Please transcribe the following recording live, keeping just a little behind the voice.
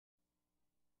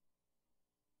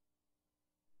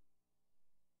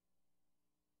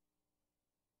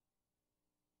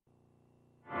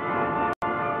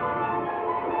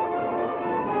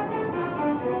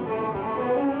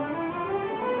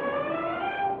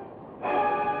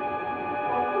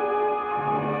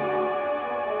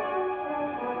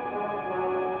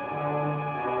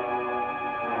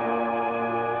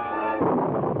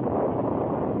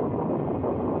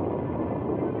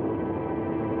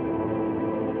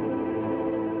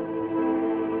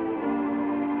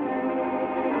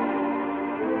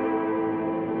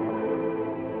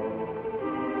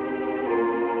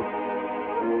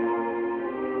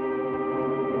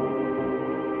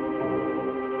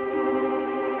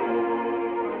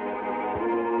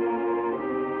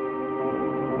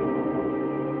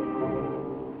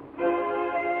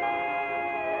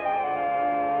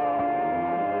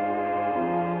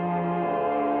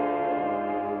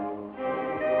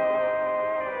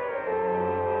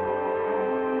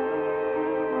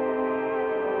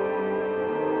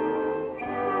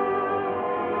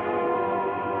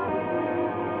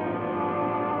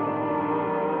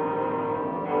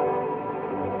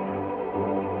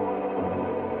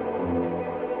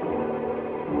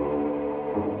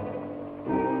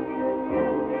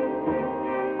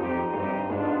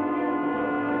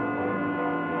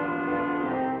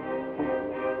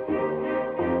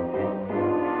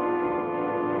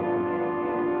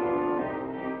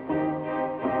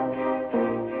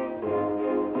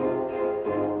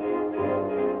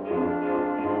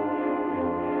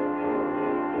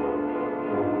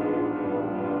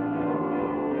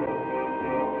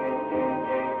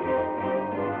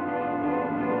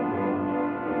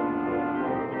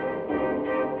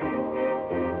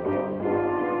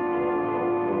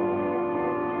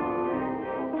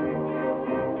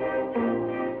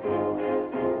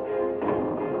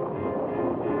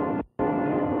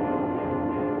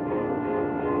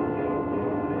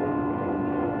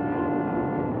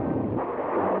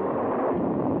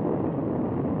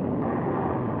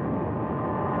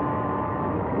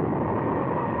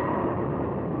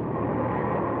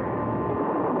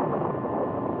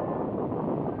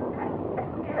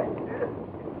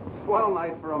swell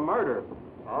night for a murder.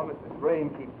 Oh, if this rain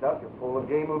keeps up, your polo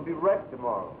game will be wrecked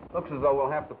tomorrow. Looks as though we'll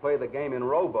have to play the game in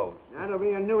rowboats. That'll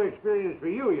be a new experience for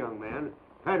you, young man,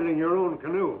 paddling your own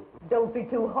canoe. Don't be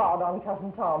too hard on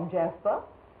Cousin Tom, Jasper.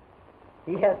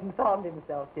 He hasn't found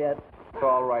himself yet. It's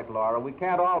all right, Laura. We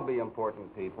can't all be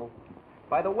important people.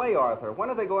 By the way, Arthur, when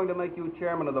are they going to make you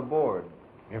chairman of the board?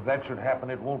 If that should happen,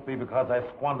 it won't be because I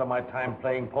squander my time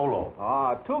playing polo.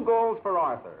 2 goals for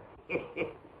Arthur.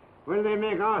 When they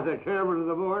make Arthur chairman of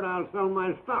the board, I'll sell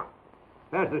my stock.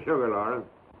 Pass the sugar, Laura.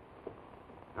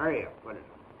 Hurry up.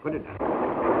 Put it down.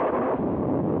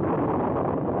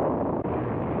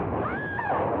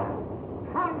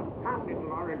 Confound it,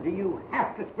 Laura. Do you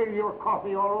have to spill your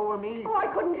coffee all over me? Oh, I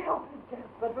couldn't help it,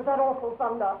 Jasper. It was that awful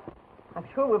thunder. I'm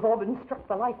sure we've all been struck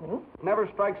by lightning. Never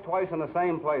strikes twice in the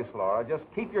same place, Laura. Just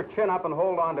keep your chin up and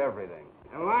hold on to everything.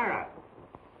 Elvira!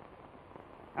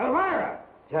 Elvira!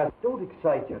 Just don't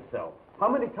excite yourself. How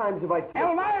many times have I...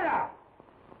 Elvira!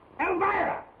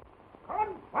 Elvira!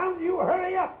 Confound you,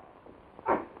 hurry up!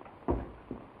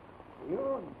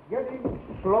 You're getting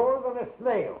slower than a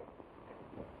snail.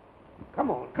 Come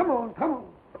on.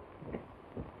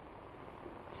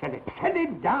 Set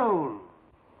it down.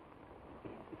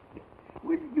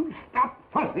 Will you stop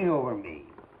fussing over me?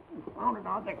 Found it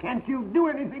out there. Can't you do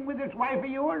anything with this wife of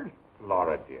yours?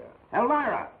 Laura, dear.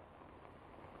 Elvira!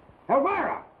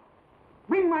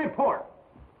 Bring my port.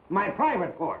 My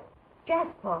private port.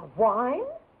 Jasper, wine?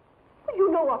 Well,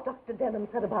 you know what Dr. Denham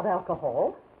said about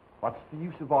alcohol. What's the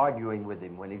use of arguing with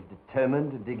him when he's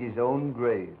determined to dig his own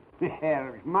grave?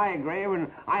 Well, it's my grave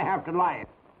and I have to lie.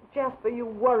 Jasper, you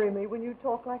worry me when you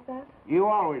talk like that. You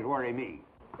always worry me.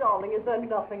 Darling, is there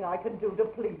nothing I can do to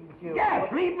please you?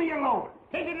 Yes, leave me alone.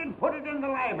 Take it and put it in the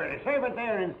library. Save it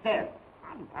there instead.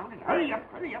 Confound it. Hurry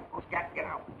up. Oh, Scat, get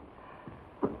out.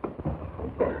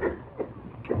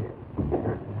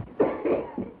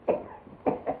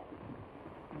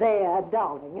 There,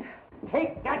 darling.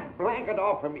 Take that blanket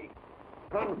off of me.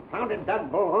 Confound it,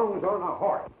 that belongs on a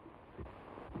horse.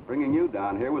 Bringing you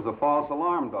down here was a false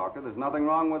alarm, Doctor. There's nothing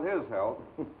wrong with his health.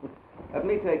 Let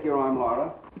me take your arm,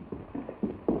 Laura.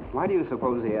 Why do you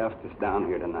suppose he asked us down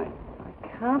here tonight? I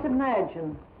can't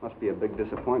imagine. Must be a big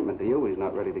disappointment to you he's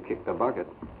not ready to kick the bucket.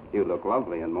 You look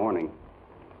lovely in mourning.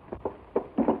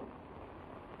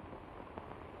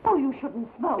 Oh, you shouldn't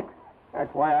smoke.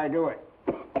 That's why I do it.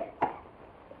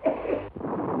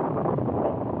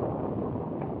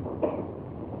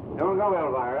 Don't go,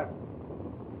 Elvira.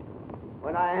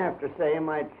 What I have to say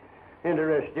might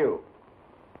interest you.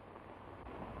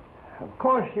 Of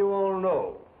course, you all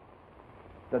know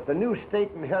that the new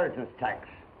state inheritance tax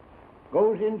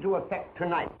goes into effect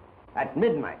tonight at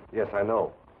midnight. Yes, I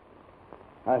know.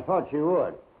 I thought you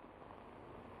would.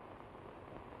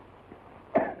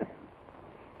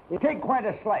 You take quite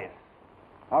a slice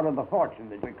out of the fortune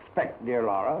that you expect, dear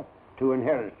Laura, to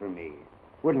inherit from me,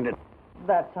 wouldn't it?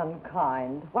 That's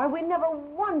unkind. Why, we never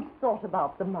once thought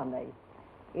about the money.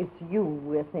 It's you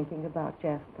we're thinking about,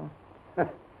 Jasper.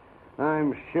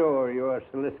 I'm sure your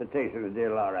solicitation,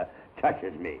 dear Laura,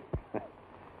 touches me.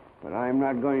 But I'm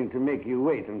not going to make you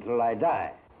wait until I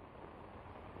die.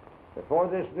 Before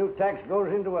this new tax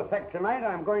goes into effect tonight,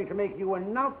 I'm going to make you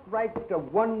an outright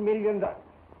of $1 million.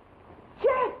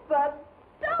 Jasper,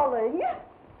 darling!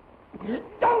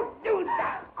 Don't do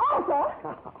that! Arthur!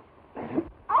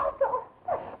 Arthur!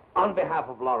 On behalf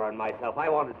of Laura and myself, I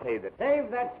want to say that... Save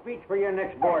that speech for your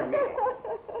next board meeting.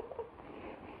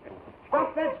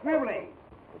 Stop that scribbling.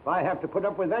 If I have to put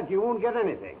up with that, you won't get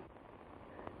anything.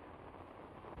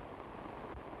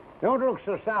 Don't look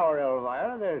so sour,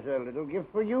 Elvira. There's a little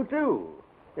gift for you, too.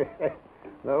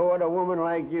 Though what a woman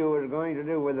like you is going to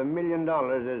do with $1 million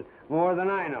is more than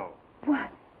I know. What?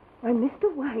 Why,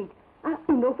 Mr. White, I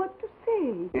don't know what to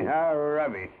say. How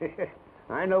rubbish.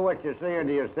 I know what you're saying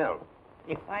to yourself.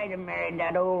 If I'd have married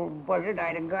that old buzzard,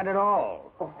 I'd have got it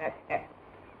all.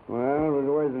 Well, it was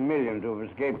worth $1 million to have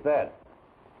escaped that.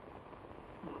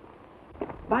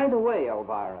 By the way,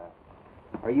 Elvira,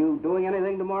 are you doing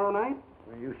anything tomorrow night?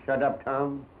 Will you shut up,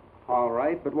 Tom? All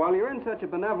right, but while you're in such a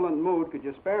benevolent mood, could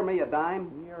you spare me a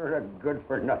dime? You're a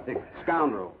good-for-nothing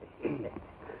Scoundrel.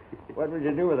 What would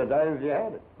you do with the dime if you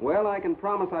had it? Well, I can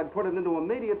promise I'd put it into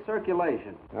immediate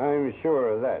circulation. I'm sure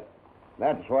of that.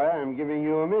 That's why I'm giving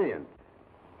you $1 million.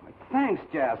 Thanks,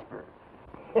 Jasper.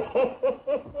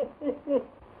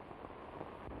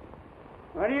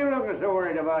 What are you looking so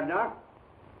worried about, Doc?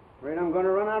 Afraid I'm going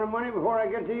to run out of money before I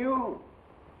get to you?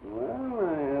 Well,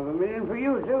 I have $1 million for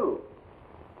you, too.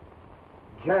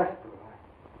 Jasper,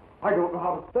 I don't know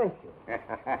how to thank you.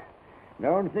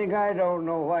 Don't think I don't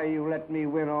know why you let me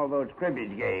win all those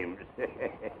cribbage games.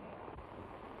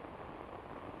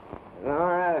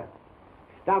 Laura,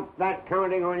 stop that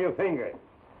counting on your fingers.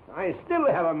 I still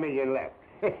have $1 million left.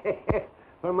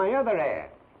 For my other heir.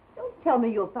 Don't tell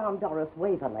me you found Doris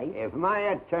Waverly. If my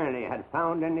attorney had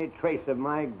found any trace of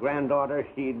my granddaughter,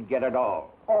 she'd get it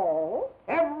all. All?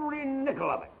 Every nickel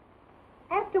of it.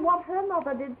 After what her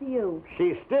mother did to you.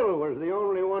 She still was the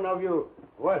only one of you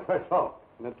worth her salt.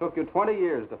 And it took you 20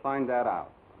 years to find that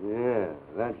out. Yeah,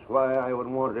 that's why I would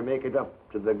want to make it up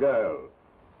to the girl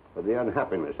for the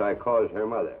unhappiness I caused her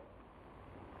mother.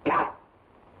 God!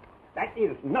 That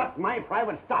is not my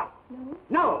private stock. No?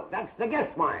 No, that's the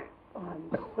guest's mine. Oh,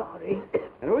 I'm sorry.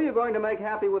 And who are you going to make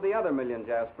happy with the other $1 million,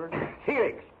 Jasper?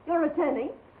 Felix. Your attorney?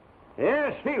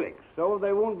 Yes, Felix. So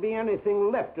there won't be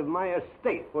anything left of my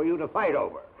estate for you to fight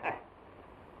over.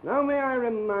 Now may I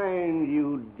remind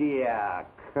you, dear,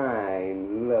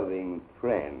 kind, loving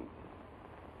friend,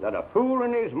 that a fool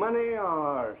and his money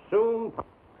are soon...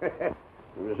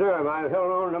 Reserve, I've held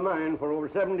on to mine for over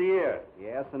 70 years.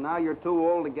 Yes, and now you're too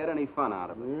old to get any fun out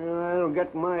of it. Well, I'll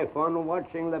get my fun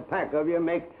watching the pack of you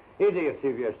make idiots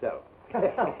of yourself.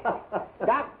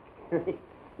 Doc,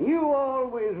 you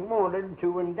always wanted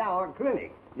to endow a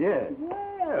clinic. Yes.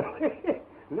 Well,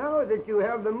 now that you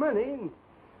have the money,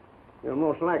 you'll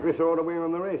most likely throw it away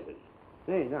on the races.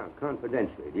 Say, now,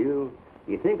 confidentially, do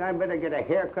you think I'd better get a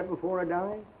haircut before I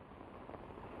die?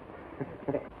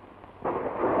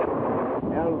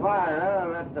 Elvira,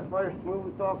 let the first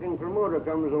smooth-talking promoter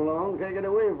comes along, take it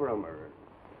away from her.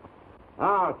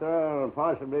 Arthur will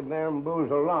possibly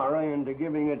bamboozle Laura into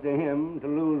giving it to him to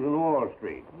lose in Wall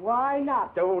Street. Why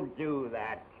not? Don't do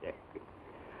that.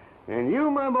 And you,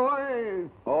 my boy...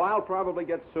 Oh, I'll probably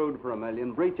get sued for $1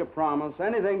 million, breach of promise,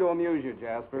 anything to amuse you,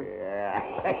 Jasper.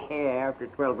 Yeah, after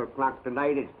 12 o'clock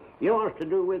tonight, it's yours to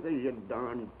do with as you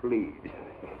darn please.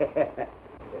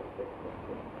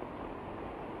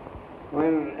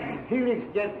 When Felix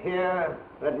gets here,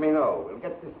 let me know. We'll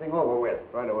get this thing over with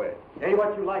right away. Say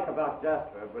what you like about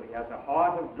Jasper, but he has a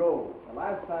heart of gold. The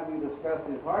last time you discussed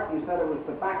his heart, you said it was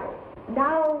tobacco.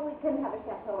 Now we can have a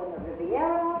chateau in the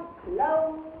Riviera,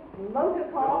 clothes,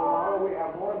 motor car. No, we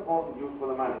have more important use for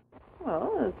the money.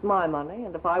 Well, it's my money,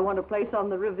 and if I want a place on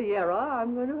the Riviera,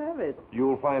 I'm going to have it.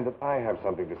 You'll find that I have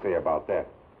something to say about that.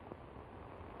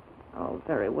 Oh,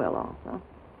 very well, Arthur.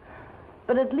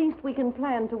 But at least we can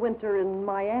plan to winter in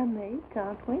Miami,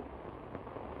 can't we?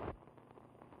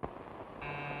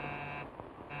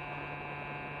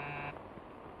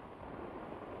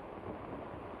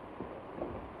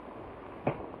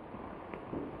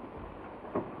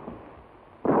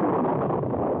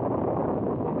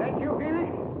 Is that you,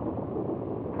 Felix?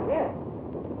 Yes.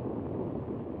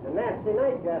 It's a nasty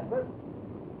night, Jasper.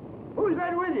 Who's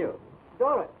that with you?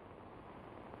 Doris.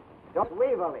 Doris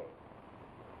Waverly.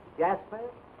 Jasper,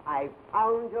 I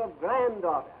found your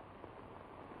granddaughter.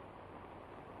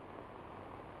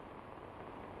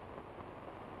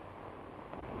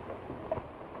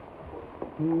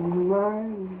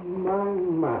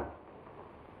 My.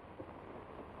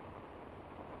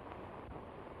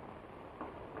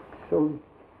 So,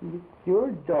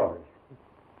 you're Doris.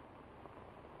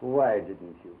 Why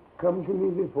didn't you come to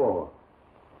me before?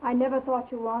 I never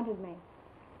thought you wanted me.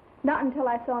 Not until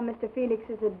I saw Mr.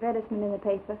 Felix's advertisement in the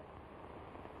paper.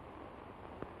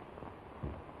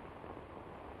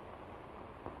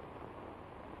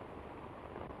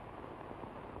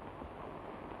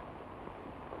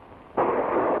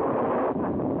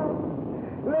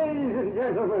 Ladies and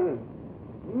gentlemen,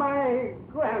 my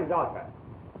granddaughter.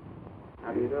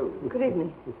 How do you do? Good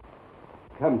evening.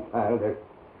 Come, child,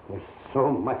 there's so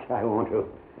much I want to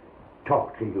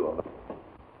talk to you about.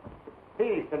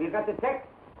 Felix, have you got the text?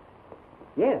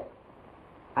 Yes.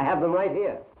 I have them right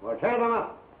here. Well, tear them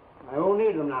up. I won't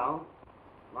need them now.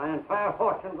 My entire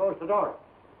fortune goes to Doris.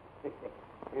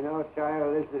 You know,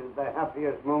 child, this is the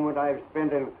happiest moment I've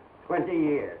spent in 20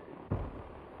 years.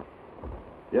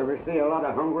 You ever see a lot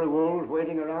of hungry wolves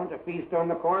waiting around to feast on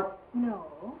the corpse?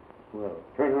 No. Well,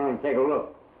 turn around and take a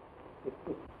look.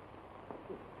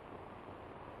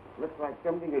 Looks like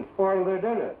something has spoiled their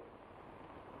dinner.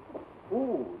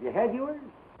 Ooh, you had yours?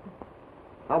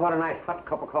 How about a nice hot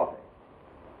cup of coffee?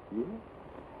 Yeah.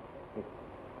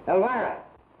 Elvira,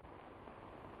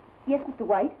 Yes, Mr.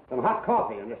 White? some hot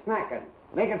coffee and a snack, and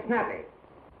make it snappy.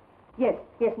 Yes,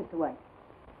 Mr. White.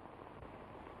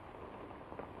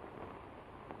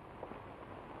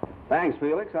 Thanks,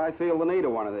 Felix. I feel the need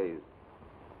of one of these.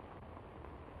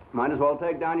 Might as well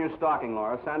take down your stocking,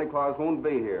 Laura. Santa Claus won't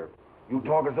be here. You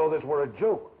talk as though this were a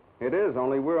joke. It is,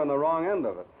 only we're on the wrong end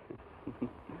of it.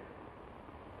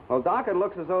 Well, Doc, it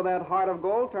looks as though that heart of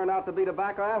gold turned out to be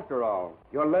tobacco after all.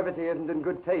 Your levity isn't in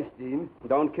good taste, Dean.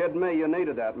 Don't kid me, you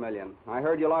needed that million. I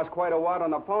heard you lost quite a wad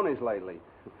on the ponies lately.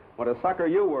 What a sucker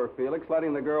you were, Felix,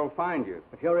 letting the girl find you.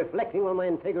 If you're reflecting on my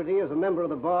integrity as a member of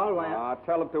the bar, why...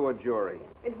 Tell it to a jury.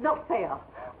 It's not fair.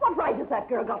 What right has that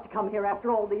girl got to come here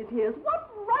after all these years? What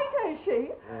right has she?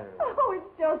 Oh,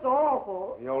 it's just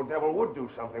awful. The old devil would do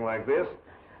something like this.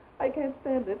 I can't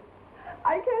stand it.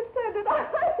 I can't stand it. I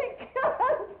can't stand it.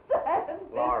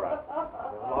 Laura.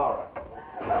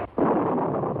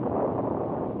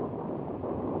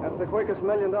 That's the quickest $1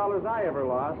 million I ever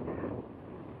lost.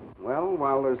 Well,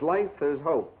 while there's life, there's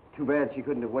hope. Too bad she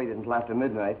couldn't have waited until after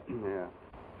midnight. Yeah.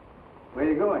 Where are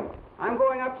you going? I'm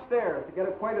going upstairs to get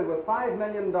acquainted with $5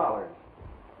 million.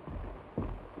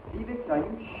 Felix, are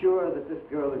you sure that this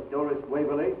girl is Doris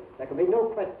Waverly? There can be no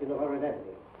question of her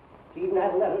identity. She even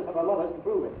has letters of her mother's to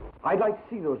prove it. I'd like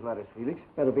to see those letters, Felix.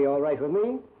 That'll be all right with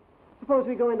me. Suppose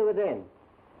we go into the den.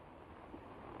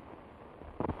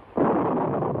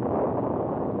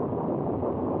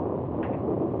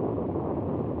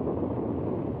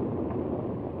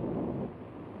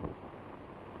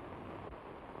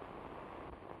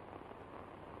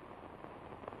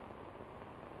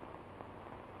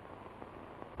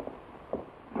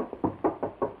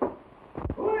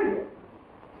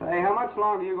 Hey, how much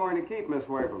longer are you going to keep Miss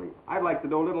Waverly? I'd like to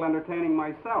do a little entertaining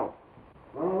myself.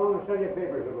 Oh, show your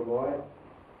papers, little boy.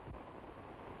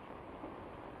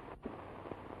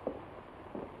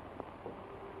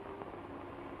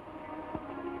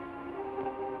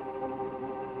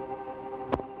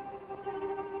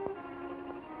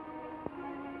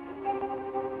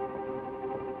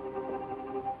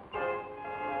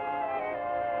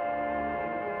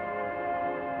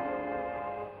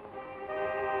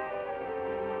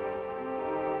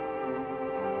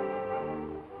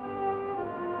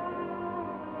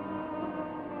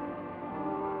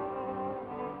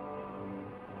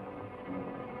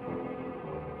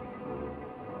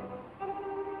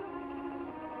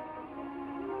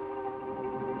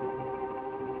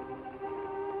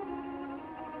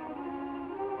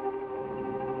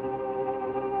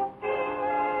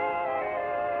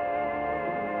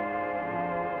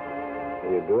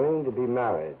 You're going to be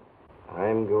married.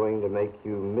 I'm going to make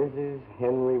you Mrs.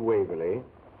 Henry Waverly,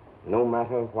 no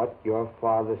matter what your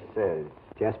father says.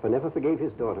 Jasper never forgave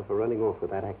his daughter for running off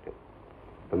with that actor.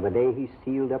 From the day he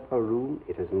sealed up her room,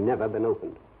 it has never been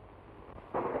opened.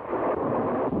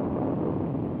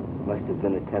 Must have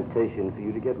been a temptation for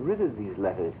you to get rid of these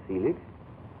letters, Felix.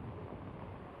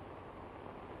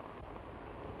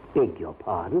 Beg your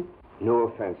pardon? No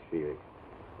offense, Felix.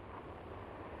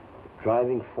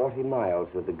 Driving 40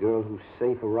 miles with the girl whose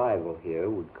safe arrival here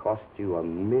would cost you $1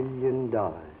 million.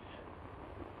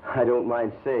 I don't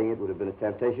mind saying it would have been a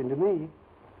temptation to me.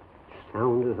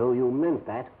 Sounds as though you meant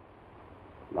that.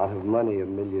 A lot of money, $1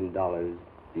 million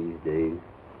these days.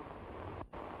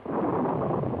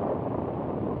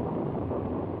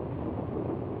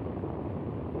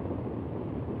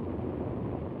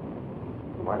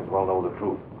 You might as well know the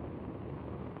truth.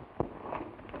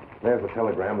 There's the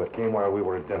telegram that came while we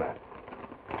were at dinner.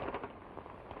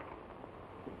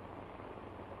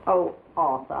 Oh,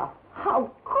 Arthur,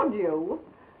 how could you?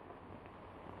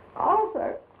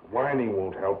 Arthur. Whining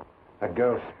won't help. That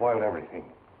girl spoiled everything.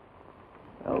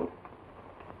 Oh,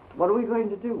 what are we going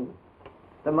to do?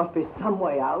 There must be some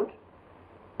way out.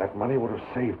 That money would have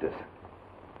saved us.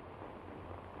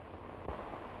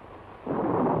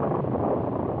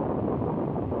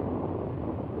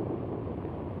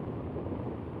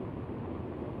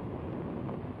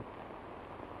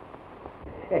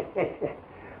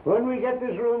 When we get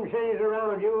this room changed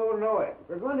around, you won't know it.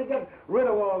 We're going to get rid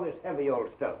of all this heavy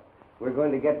old stuff. We're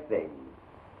going to get things.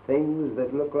 Things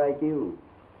that look like you.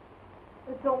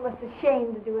 It's almost a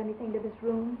shame to do anything to this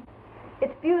room.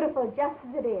 It's beautiful just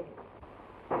as it is.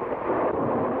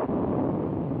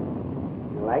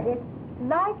 You like it?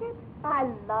 Like it? I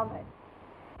love it.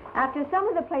 After some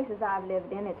of the places I've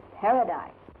lived in, it's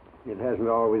paradise. It hasn't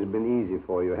always been easy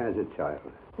for you, has it,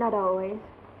 child? Not always.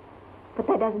 But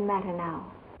that doesn't matter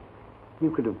now. You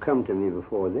could have come to me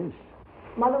before this.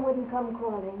 Mother wouldn't come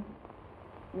crawling.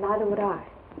 Neither would I.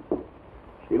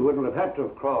 She wouldn't have had to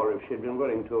have crawled if she'd been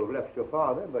willing to have left your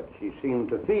father, but she seemed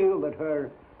to feel that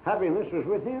her happiness was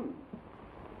with him.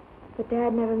 But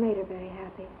Dad never made her very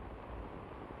happy.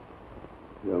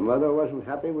 Your mother wasn't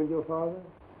happy with your father?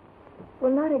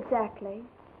 Well, not exactly.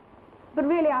 But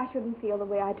really, I shouldn't feel the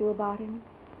way I do about him.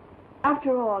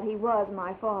 After all, he was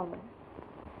my father.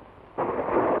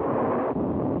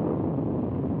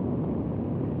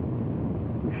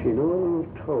 She never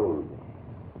told me.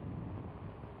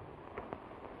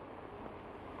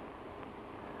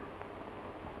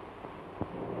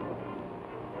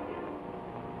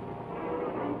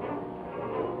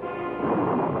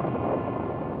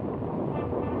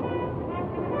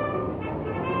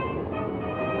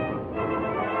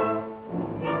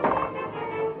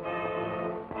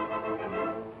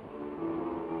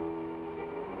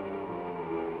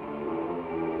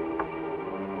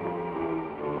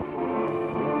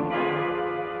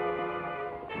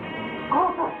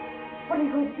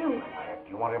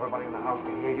 loud. Everybody in the house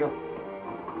can hear you.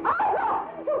 Oh,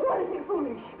 no! Don't do anything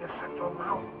foolish. You shut your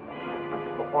mouth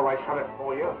before I shut it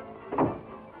for you.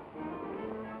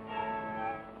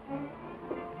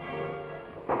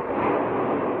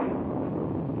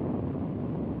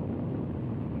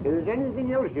 If there's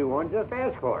anything else you want, just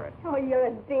ask for it. Oh, you're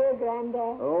a dear, Granddad.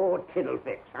 Oh,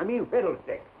 fiddlesticks. I mean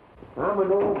fiddlesticks. I'm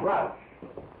an old grouch.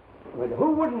 But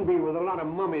who wouldn't be with a lot of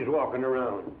mummies walking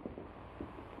around?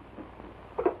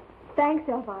 Thanks,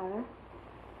 Elvira.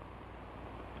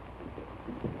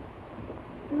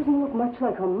 Doesn't look much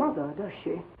like her mother, does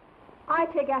she? I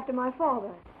take after my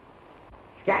father.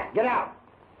 Scat, get out!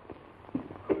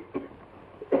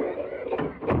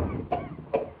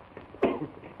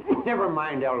 Never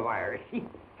mind, Elvira.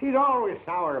 She's always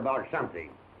sour about something.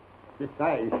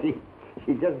 Besides,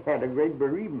 she just had a great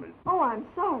bereavement. Oh, I'm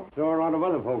sorry. So are a lot of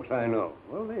other folks I know.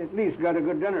 Well, they at least got a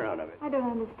good dinner out of it. I don't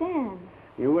understand.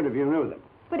 You would if you knew them.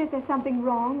 But if there's something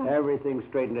wrong... Everything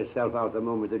straightened itself out the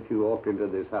moment that you walked into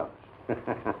this house.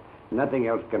 Nothing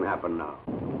else can happen now.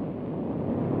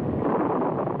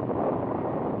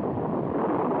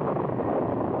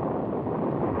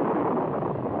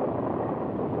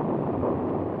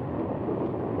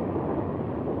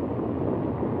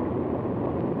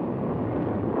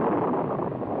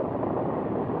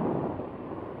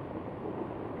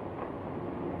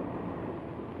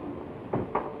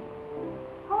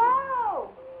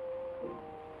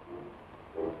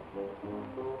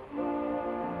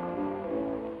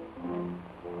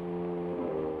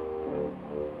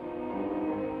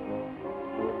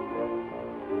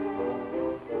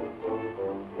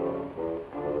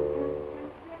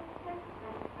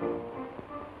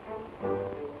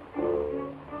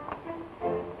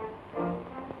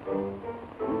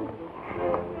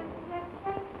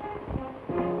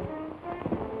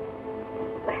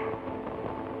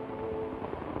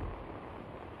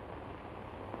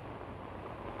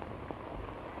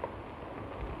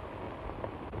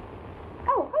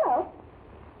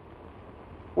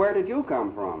 Where did you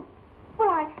come from? Well,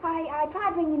 I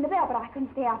tried ringing the bell, but I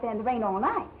couldn't stay out there in the rain all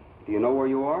night. Do you know where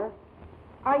you are?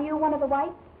 Are you one of the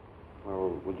Whites?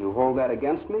 Well, would you hold that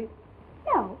against me?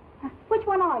 No. Which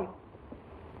one are you?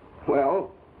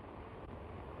 Well,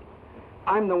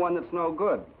 I'm the one that's no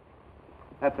good.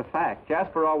 That's a fact.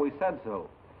 Jasper always said so.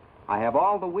 I have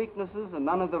all the weaknesses and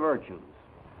none of the virtues.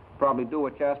 Probably do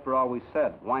what Jasper always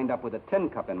said, wind up with a tin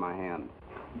cup in my hand.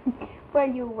 Well,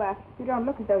 you don't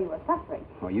look as though you were suffering.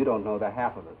 Well, you don't know the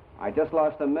half of it. I just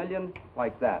lost $1 million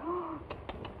like that.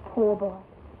 Poor boy.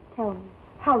 Tell me,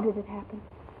 how did it happen?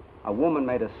 A woman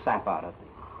made a sap out of me.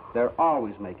 They're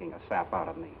always making a sap out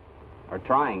of me. Or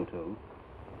trying to.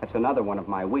 That's another one of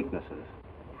my weaknesses.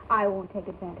 I won't take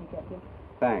advantage of you.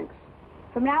 Thanks.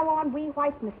 From now on, we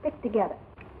Whites must stick together.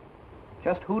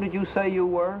 Just who did you say you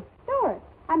were? Doris.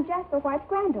 I'm Jasper Whyte's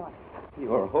granddaughter.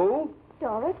 You're who?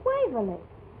 Doris Waverly.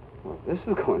 Well, this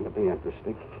is going to be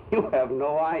interesting. You have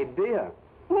no idea.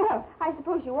 Well, I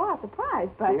suppose you are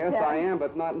surprised, but... Yes, I am,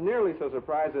 but not nearly so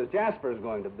surprised as Jasper's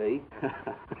going to be.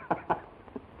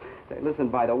 Say, listen,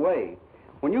 by the way,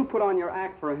 when you put on your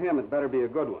act for him, it better be a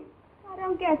good one. I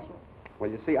don't get you. Well,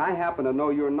 you see, I happen to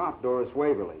know you're not Doris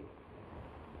Waverly.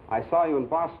 I saw you in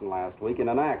Boston last week in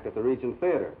an act at the Regent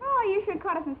Theater. Oh, you should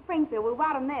caught us in Springfield. We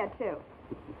brought him there, too.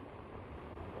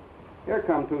 Here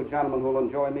come two gentlemen who'll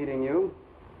enjoy meeting you.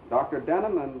 Dr.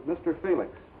 Denham and Mr.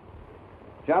 Felix.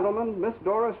 Gentlemen, Miss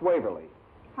Doris Waverly.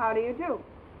 How do you do?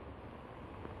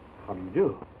 How do you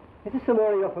do? Is this some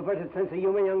more of your perverted sense of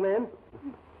humor, young man?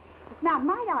 It's not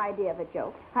my idea of a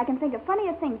joke. I can think of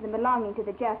funnier things than belonging to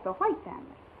the Jasper Whyte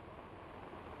family.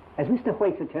 As Mr.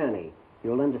 Whyte's attorney,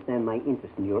 you'll understand my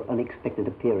interest in your unexpected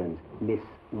appearance, Miss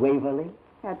Waverly.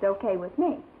 That's okay with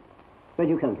me. Where'd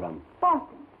you come from?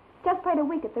 Boston. Just played a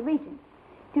week at the Regent.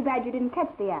 Too bad you didn't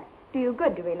catch the act. Do you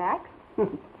good to relax.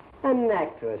 An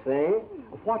actress, eh?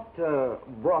 What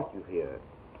brought you here?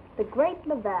 The Great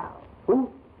Luvalle. Who?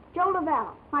 Joe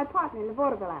Luvalle, my partner in the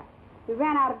vaudeville act. We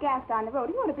ran out of gas down the road.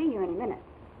 He ought to be here any minute.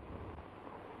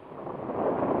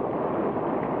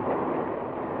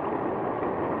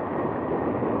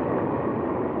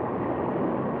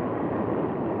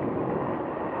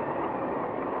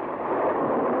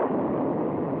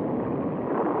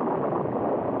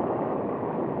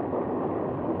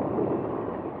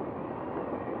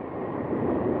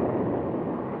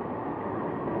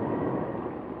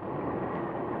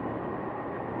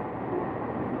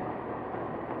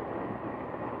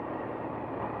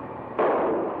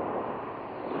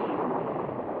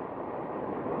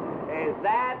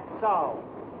 So.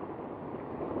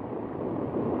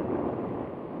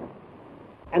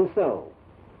 And so,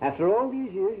 After all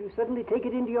these years, you suddenly take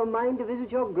it into your mind to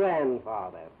visit your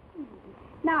grandfather.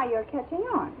 Now you're catching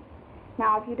on.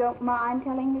 Now, if you don't mind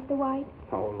telling Mr. White.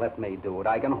 Oh, let me do it.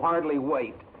 I can hardly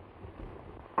wait.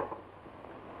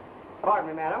 Pardon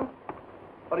me, madam.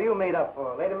 What are you made up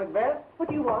for, Lady Macbeth? What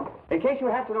do you want? In case you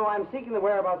have to know, I'm seeking the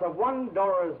whereabouts of one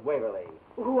Doris Waverly.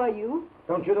 Who are you?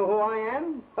 Don't you know who I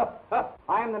am?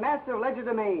 I am the master of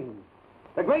legerdemain,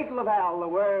 the Great Luvalle, the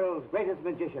world's greatest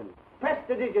magician.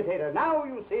 Prestidigitator. Now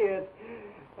you see it,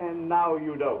 and now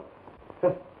you don't.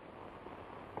 Here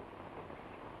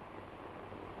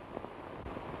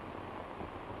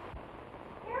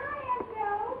I am,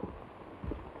 Joe.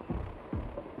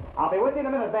 I'll be with you in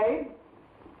a minute, babe.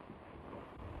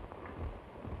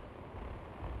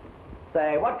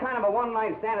 Say, what kind of a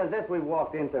one-night stand is this we've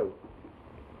walked into?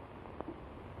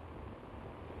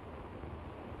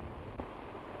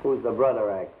 Who's the brother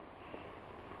act?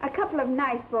 A couple of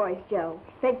nice boys, Joe.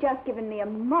 They've just given me a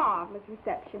marvelous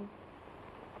reception.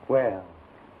 Well,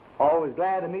 always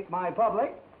glad to meet my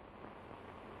public.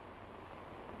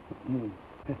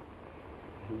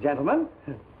 Gentlemen,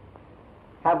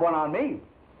 have one on me.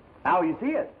 Now you see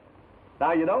it.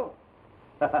 Now you don't.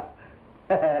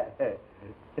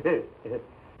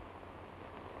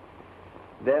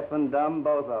 Deaf and dumb,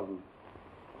 both of them.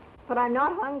 But I'm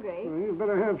not hungry. Well, you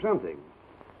better have something.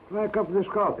 Try a cup of this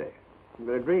coffee. You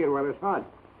better drink it while it's hot.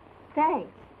 Thanks.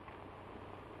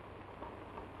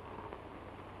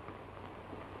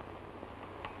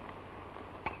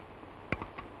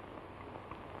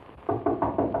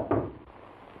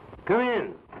 Come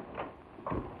in.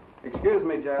 Excuse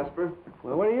me, Jasper.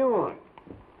 Well, what do you want?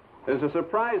 There's a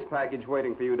surprise package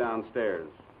waiting for you downstairs.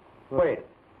 Wait.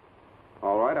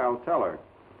 All right, I'll tell her.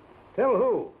 Tell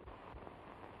who?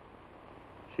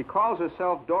 She calls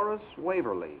herself Doris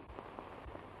Waverly.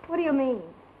 What do you mean?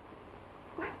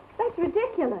 That's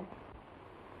ridiculous.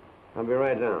 I'll be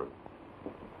right down.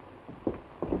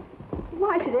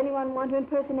 Why should anyone want to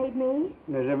impersonate me?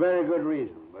 There's a very good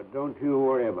reason, but don't you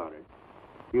worry about it.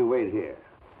 You wait here.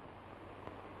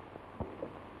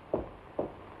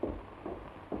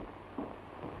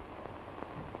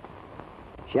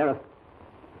 Sheriff,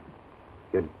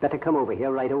 you'd better come over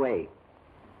here right away.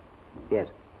 Yes.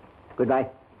 Goodbye.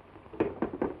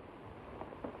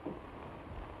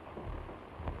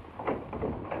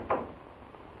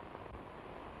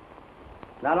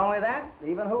 Not only that,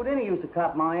 even Houdini used to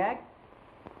cop my act.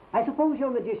 I suppose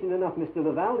you're magician enough, Mr.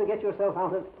 Luvalle, to get yourself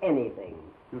out of anything.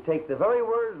 You take the very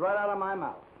words right out of my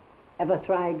mouth. Ever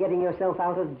try getting yourself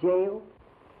out of jail?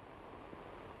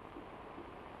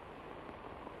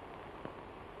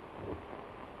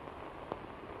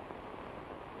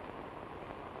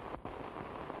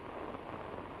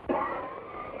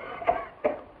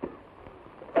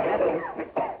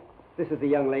 This is the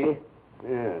young lady.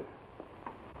 Yes.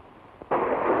 Who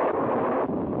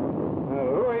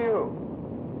are you?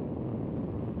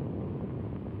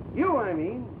 You, I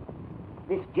mean.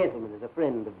 This gentleman is a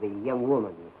friend of the young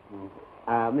woman,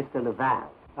 Mr.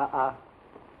 Luvalle.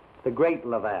 The Great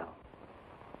Luvalle.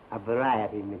 A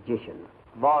variety magician.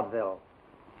 Vaudeville.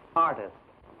 Artist.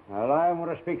 Well, I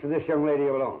want to speak to this young lady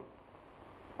alone.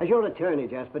 As your attorney,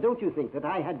 Jasper, don't you think that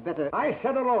I had better... I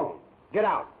said alone. Get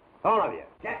out. All of you.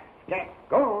 Get.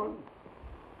 Go on.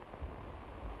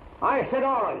 I said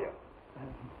all of you.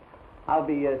 I'll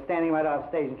be standing right off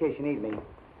stage in case you need me.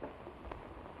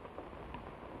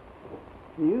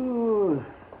 You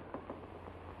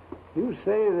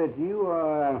say that you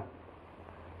are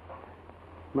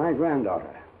my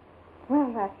granddaughter.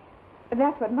 Well,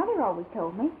 that's what Mother always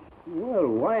told me. Well,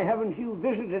 why haven't you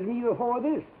visited me before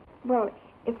this? Well,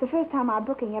 it's the first time our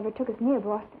booking ever took us near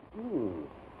Boston.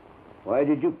 Why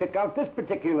did you pick out this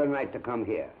particular night to come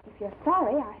here? If you're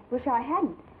sorry, I wish I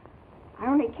hadn't. I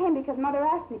only came because Mother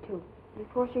asked me to,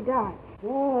 before she died.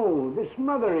 Oh, this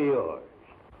mother of yours.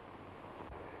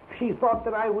 She thought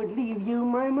that I would leave you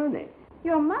my money.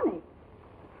 Your money?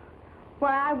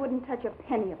 Why, I wouldn't touch a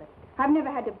penny of it. I've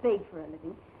never had to beg for a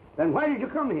living. Then why did you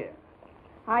come here?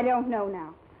 I don't know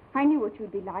now. I knew what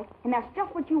you'd be like, and that's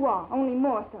just what you are, only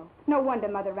more so. No wonder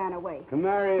Mother ran away. To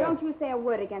marry a... Don't you say a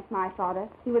word against my father.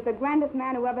 He was the grandest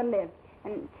man who ever lived.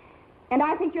 And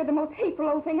I think you're the most hateful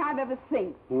old thing I've ever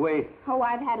seen. Wait. Oh,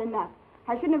 I've had enough.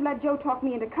 I shouldn't have let Joe talk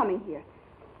me into coming here.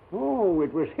 Oh,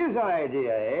 it was his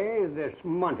idea, eh? This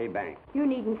Montebank. You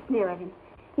needn't sneer at him.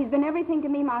 He's been everything to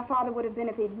me my father would have been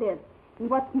if he'd lived. And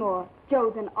what's more,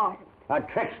 Joe's an artist. A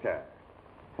trickster.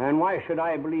 And why should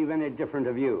I believe any different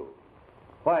of you?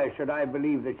 Why should I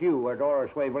believe that you are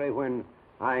Doris Waverly when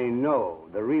I know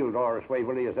the real Doris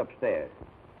Waverly is upstairs?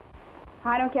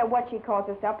 I don't care what she calls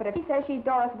herself, but if he says she's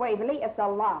Doris Waverly, it's a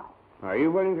lie. Are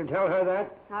you willing to tell her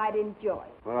that? I'd enjoy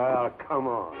it. Well, come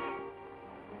on.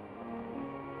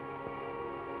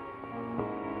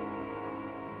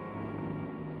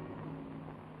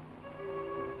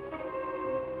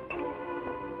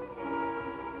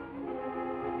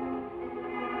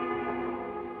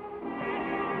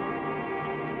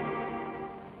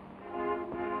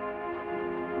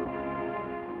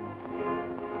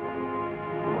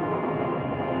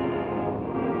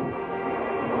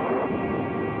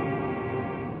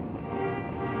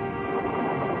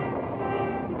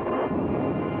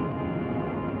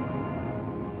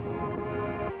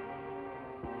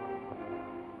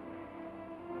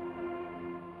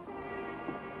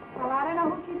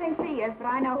 But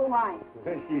I know who I am.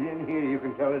 If she's in here, you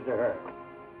can tell it to her.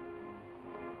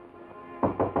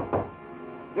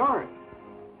 Doris!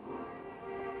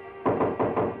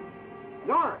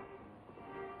 Doris!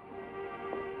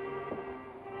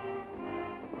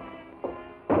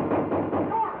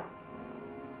 Doris!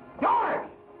 Doris!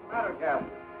 What's the matter, Captain?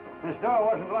 This door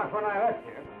wasn't locked when I left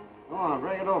here. Go on,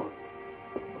 bring it over.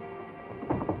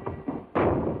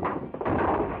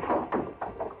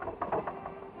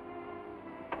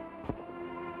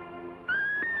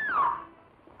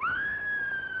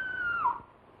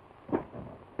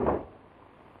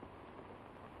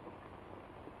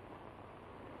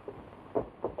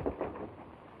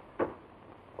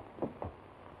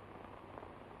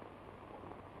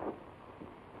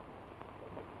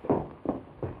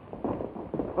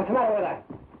 What's the matter with her?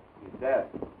 He's dead.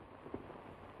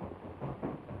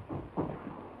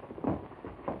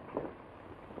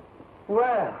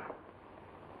 Well,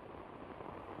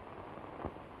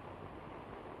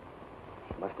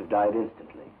 She must have died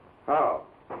instantly. How?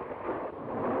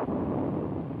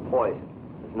 Poison.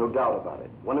 There's no doubt about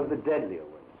it. One of the deadlier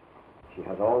ones. She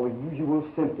has all the usual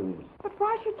symptoms. But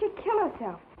why should she kill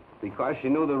herself? Because she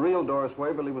knew the real Doris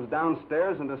Waverly was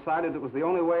downstairs and decided it was the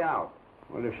only way out.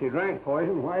 Well, if she drank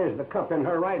poison, why is the cup in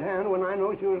her right hand when I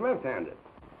know she was left-handed?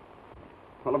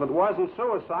 Well, if it wasn't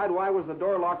suicide, why was the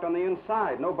door locked on the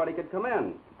inside? Nobody could come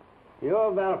in.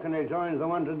 Your balcony joins the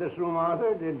one to this room,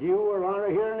 Arthur. Did you or Laura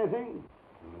hear anything?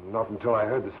 Not until I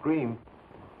heard the scream.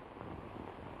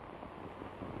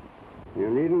 You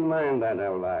needn't mind that,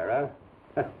 Elvira.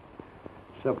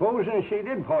 Supposing she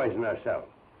did poison herself,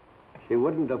 she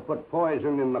wouldn't have put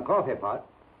poison in the coffee pot.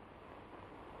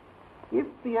 If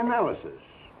the analysis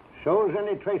shows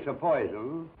any trace of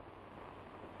poison,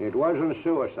 it wasn't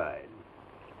suicide.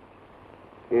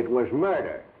 It was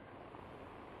murder.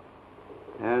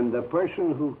 And the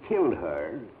person who killed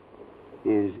her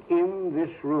is in this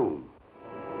room.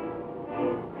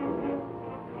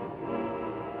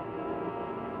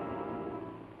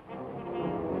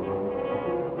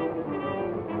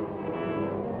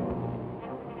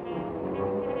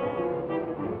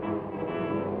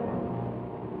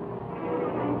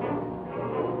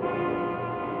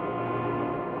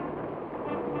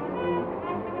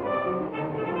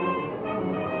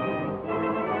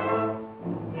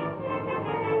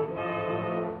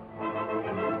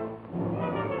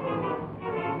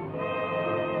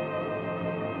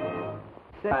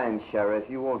 Fine, Sheriff.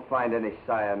 You won't find any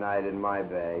cyanide in my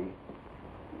bag.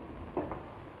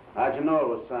 How'd you know it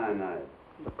was cyanide?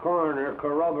 The coroner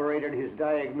corroborated his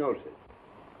diagnosis.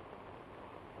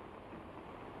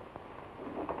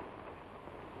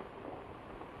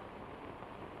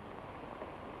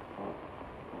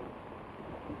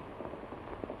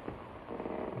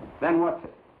 Then what's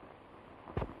it?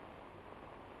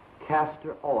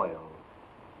 Castor oil.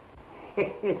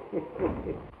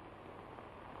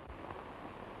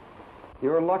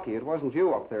 You're lucky it wasn't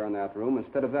you up there in that room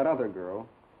instead of that other girl.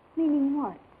 Meaning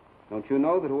what? Don't you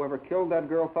know that whoever killed that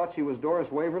girl thought she was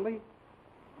Doris Waverly?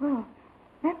 Well,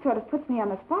 that sort of puts me on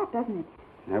the spot, doesn't it?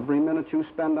 Every minute you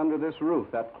spend under this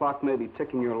roof, that clock may be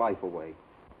ticking your life away.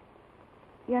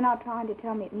 You're not trying to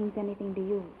tell me it means anything to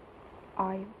you,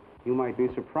 are you? You might be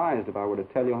surprised if I were to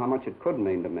tell you how much it could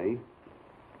mean to me.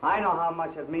 I know how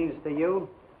much it means to you.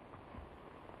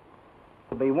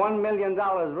 To be $1 million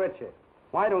richer.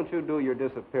 Why don't you do your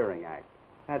disappearing act?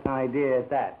 That's an idea at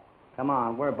that. Come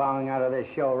on, we're bowing out of this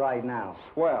show right now.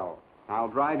 Swell. I'll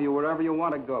drive you wherever you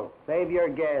want to go. Save your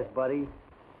gas, buddy.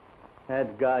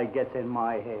 That guy gets in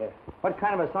my hair. What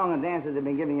kind of a song and dance has he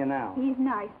been giving you now? He's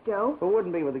nice, Joe. Who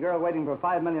wouldn't be with a girl waiting for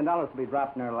 $5 million to be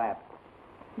dropped in her lap?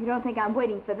 You don't think I'm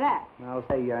waiting for that? I'll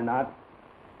say you're not.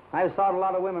 I've sought a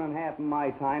lot of women in half of my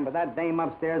time, but that dame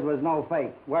upstairs was no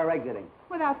fake. We're exiting.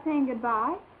 Without saying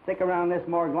goodbye? Stick around this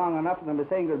morgue long enough for them to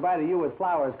say goodbye to you with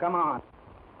flowers. Come on.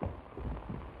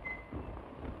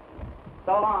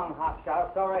 So long,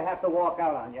 hotshot. Sorry I have to walk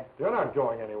out on you. You're not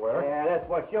going anywhere. Yeah, that's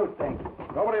what you think.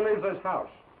 Nobody leaves this house.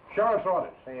 Sheriff's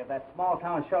orders. Say, if that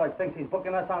small-town sheriff thinks he's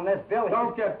booking us on this bill...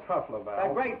 Don't get tough, Laval.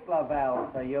 The Great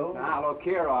Luvalle for you. Now, look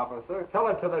here, officer. Tell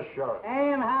it to the sheriff.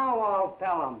 And how I'll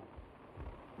tell him.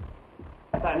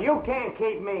 Listen, you can't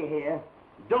keep me here.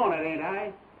 Doing it, ain't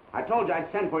I? I told you I'd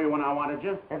send for you when I wanted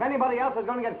you. If anybody else is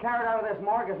going to get carried out of this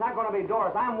morgue, it's not going to be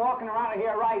Doris. I'm walking around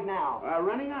here right now.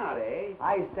 Running out, eh?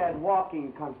 I said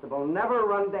walking, Constable. Never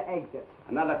run the exit.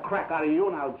 Another crack out of you,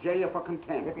 and I'll jail you for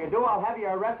contempt. If you do, I'll have you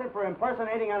arrested for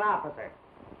impersonating an officer.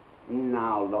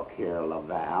 Now, look here,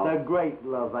 Laval. The Great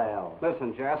Luvalle.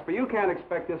 Listen, Jasper, you can't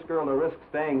expect this girl to risk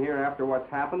staying here after what's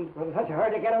happened. Was it such a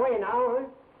hurry to get away now, huh?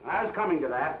 I was coming to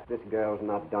that. This girl's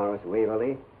not Doris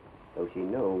Waverly, though she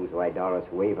knows why Doris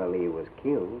Waverly was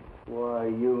killed. Why,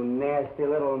 you nasty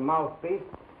little mouthpiece.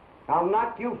 I'll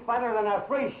knock you fatter than a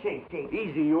free sheep.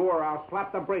 Easy, you, or I'll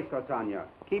slap the bracelets on you.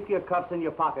 Keep your cuffs in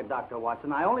your pocket, Dr.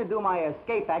 Watson. I only do my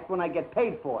escape act when I get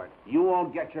paid for it. You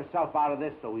won't get yourself out of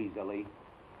this so easily.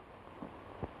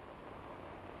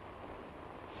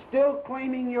 Still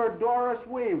claiming you're Doris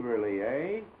Waverly,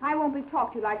 eh? I won't be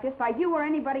talked to like this by you or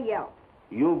anybody else.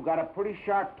 You've got a pretty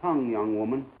sharp tongue, young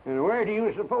woman. And where do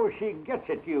you suppose she gets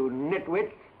it, you nitwit?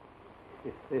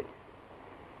 She's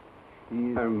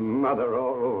her mother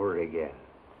all over again.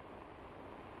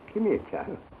 Come here,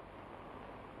 child.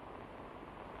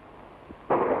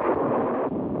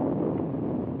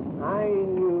 I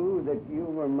knew that you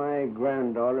were my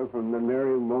granddaughter from the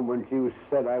very moment you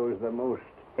said I was the most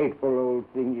hateful old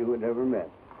thing you had ever met.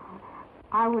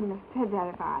 I wouldn't have said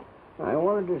that if I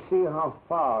wanted to see how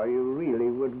far you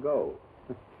really would go.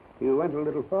 You went a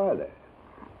little farther.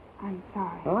 I'm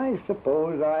sorry. I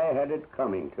suppose I had it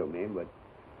coming to me, but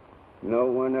no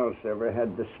one else ever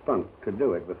had the spunk to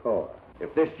do it before.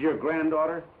 If this is your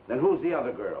granddaughter, then who's the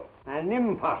other girl? An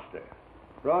imposter,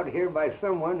 brought here by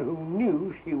someone who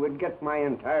knew she would get my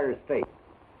entire estate.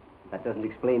 That doesn't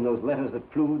explain those letters that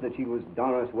proved that she was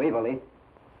Doris Waverly.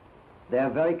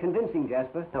 They're very convincing,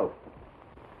 Jasper. No.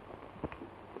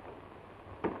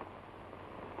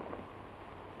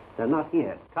 They're not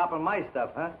here. Copping my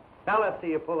stuff, huh? Now let's see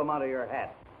you pull them out of your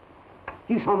hat.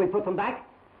 You saw me put them back?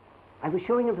 I was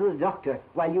showing them to the doctor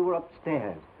while you were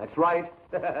upstairs. That's right.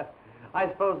 I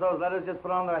suppose those letters just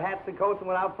put on their hats and coats and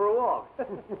went out for a walk.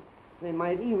 They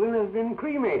might even have been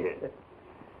cremated.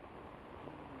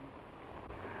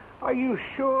 Are you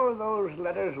sure those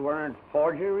letters weren't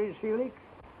forgeries, Felix?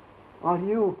 Are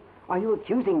you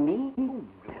accusing me?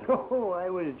 Oh, I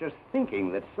was just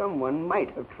thinking that someone might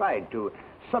have tried to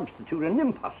substitute an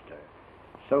imposter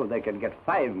so they could get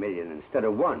 5 million instead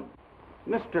of 1.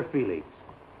 Mr. Felix,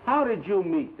 how did you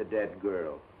meet the dead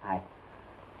girl? I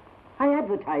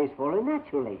advertised for her,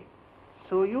 naturally.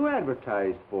 So you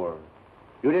advertised for her.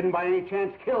 You didn't by any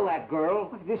chance kill that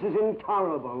girl? This is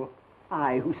intolerable.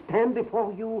 I, who stand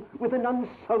before you with an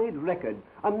unsullied record,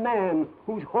 a man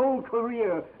whose whole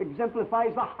career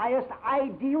exemplifies the highest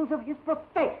ideals of his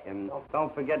profession.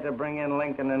 Don't forget to bring in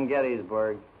Lincoln and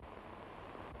Gettysburg.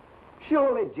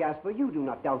 Surely, Jasper, you do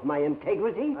not doubt my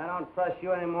integrity. I don't trust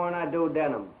you any more than I do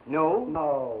Denham. No?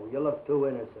 No, you look too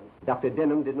innocent. Dr.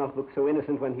 Denham did not look so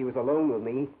innocent when he was alone with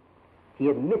me. He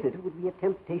admitted it would be a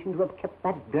temptation to have kept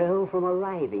that girl from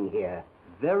arriving here.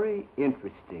 Very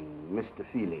interesting, Mr.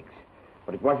 Felix.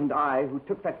 But it wasn't I who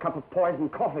took that cup of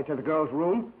poisoned coffee to the girl's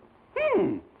room.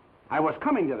 I was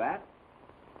coming to that.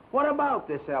 What about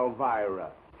this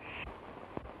Elvira?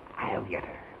 I'll get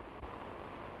her.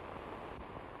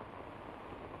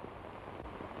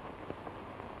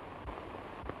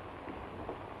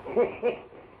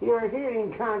 Your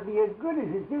hearing can't be as good as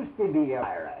it used to be,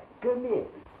 Elvira. Come in.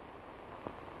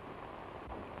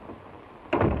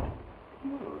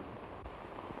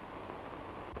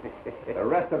 The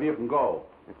rest of you can go.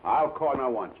 I'll call when I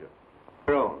want you.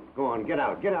 Go on, get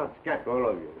out, scat, all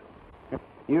of you.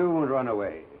 You won't run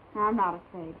away. I'm not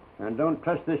afraid. And don't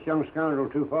trust this young scoundrel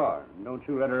too far. Don't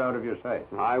you let her out of your sight.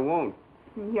 I won't.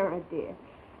 You're a dear.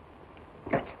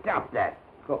 Stop that.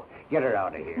 Go, get her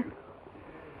out of here.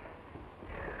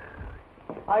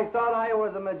 I thought I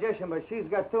was a magician, but she's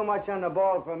got too much on the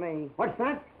ball for me. What's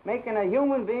that? Making a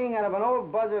human being out of an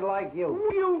old buzzard like you.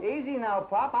 You? Easy now,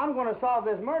 Pop. I'm going to solve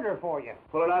this murder for you.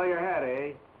 Pull it out of your head,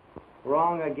 eh?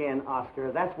 Wrong again,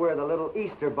 Oscar. That's where the little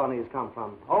Easter bunnies come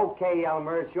from. Okay,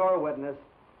 Elmer, it's your witness.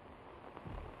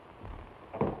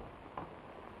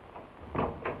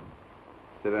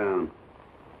 Sit down.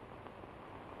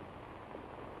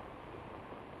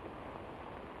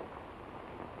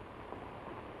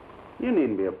 You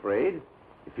needn't be afraid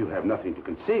if you have nothing to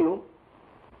conceal.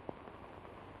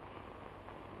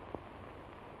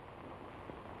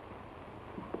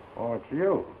 Oh, it's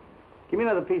you. Give me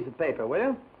another piece of paper, will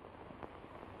you?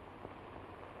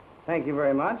 Thank you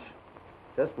very much.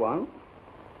 Just one.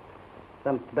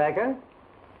 Some tobacco.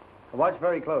 Watch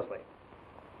very closely.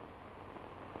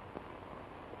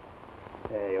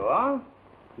 There you are.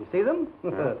 You see them?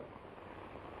 Yeah.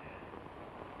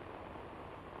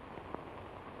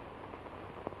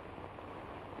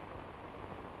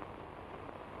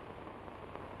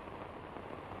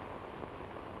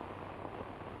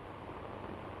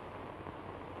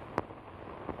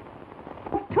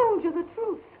 I told you the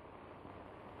truth.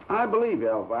 I believe you,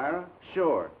 Elvira.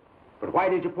 Sure. But why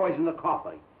did you poison the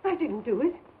coffee? I didn't do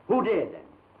it. Who did, then?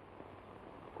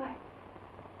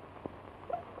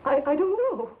 I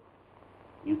don't know.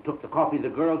 You took the coffee to the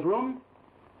girl's room?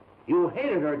 You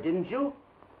hated her, didn't you?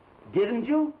 Didn't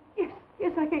you?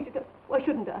 Yes, I hated her. Why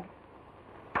shouldn't I?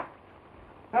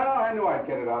 Oh, I knew I'd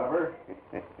get it out of her.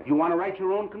 You want to write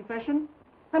your own confession?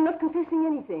 I'm not confessing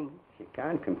anything. She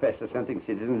can't confess to something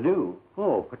she didn't do.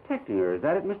 Oh, protecting her. Is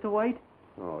that it, Mr. White?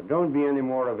 Oh, don't be any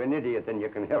more of an idiot than you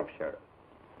can help, Sheriff.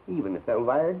 Even if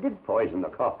Elvira did poison the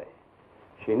coffee,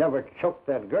 she never choked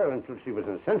that girl until she was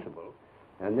insensible,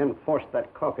 and then forced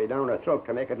that coffee down her throat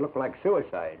to make it look like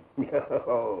suicide.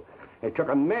 Oh, it took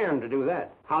a man to do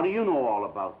that. How do you know all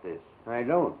about this? I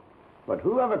don't. But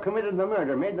whoever committed the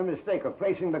murder made the mistake of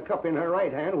placing the cup in her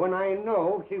right hand when I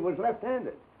know she was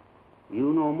left-handed.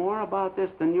 You know more about this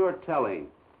than you're telling.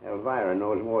 Elvira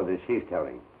knows more than she's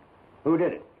telling. Who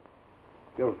did it?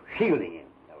 You're shielding him,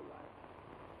 Elvira.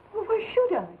 Well, why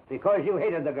should I? Because you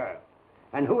hated the girl.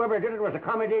 And whoever did it was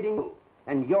accommodating you.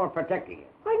 And you're protecting him.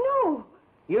 I know.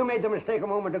 You made the mistake a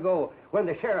moment ago when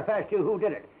the sheriff asked you who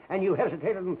did it. And you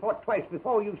hesitated and thought twice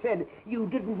before you said you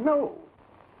didn't know.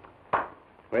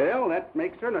 Well, that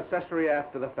makes her an accessory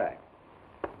after the fact.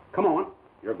 Come on.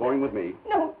 You're going with me.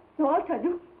 No, I'll tell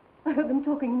you. I heard them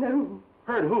talking in their room.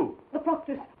 Heard who? The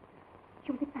Proctors.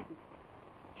 She was excited.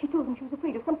 She told him she was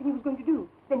afraid of something he was going to do.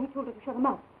 Then he told her to shut her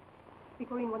mouth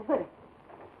before anyone heard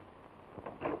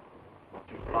her.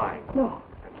 She's lying. No.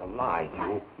 That's a lie,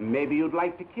 you. Maybe you'd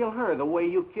like to kill her the way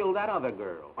you killed that other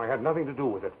girl. I had nothing to do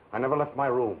with it. I never left my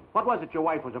room. What was it your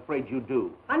wife was afraid you'd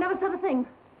do? I never said a thing.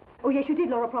 Oh, yes, you did,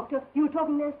 Laura Proctor. You were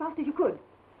talking there as fast as you could.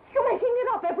 You're making it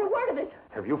up, every word of it.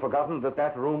 Have you forgotten that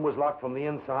that room was locked from the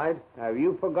inside? Have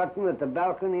you forgotten that the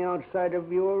balcony outside of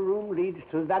your room leads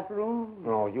to that room?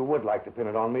 No, you would like to pin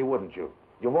it on me, wouldn't you?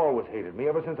 You've always hated me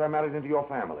ever since I married into your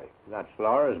family. That's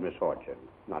Laura's misfortune,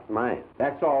 not mine.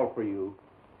 That's all for you.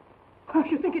 I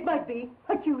should think it might be.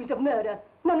 Accused of murder.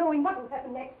 Not knowing what will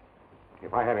happen next.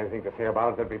 If I had anything to say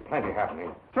about it, there'd be plenty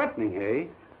happening. Threatening, eh?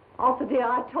 Arthur, dear,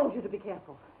 I told you to be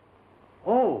careful.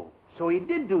 Oh, so he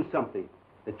did do something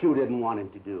that you didn't want him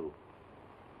to do.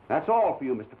 That's all for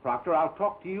you, Mr. Proctor. I'll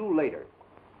talk to you later.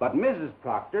 But Mrs.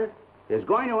 Proctor is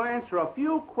going to answer a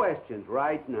few questions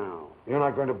right now. You're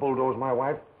not going to bulldoze my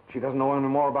wife? She doesn't know any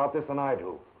more about this than I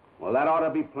do. Well, that ought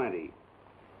to be plenty.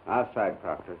 Outside,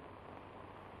 Proctor.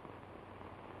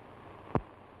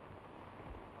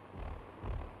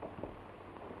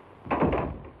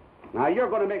 Now, you're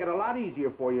going to make it a lot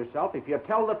easier for yourself if you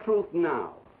tell the truth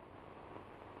now.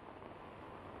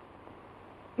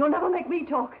 You'll never make me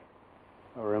talk.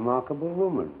 A remarkable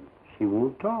woman. She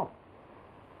won't talk.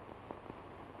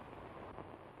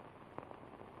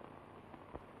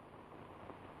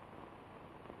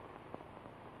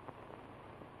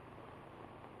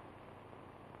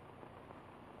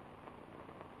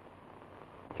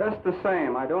 Just the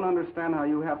same, I don't understand how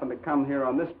you happen to come here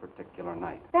on this particular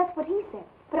night. That's what he said,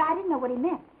 but I didn't know what he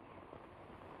meant.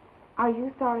 Are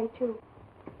you sorry, too?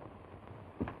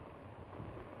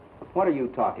 What are you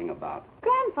talking about?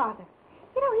 Grandfather.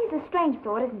 You know, he's a strange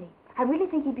sort, isn't he? I really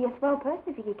think he'd be a swell person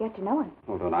if you could get to know him.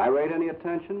 Well, don't I rate any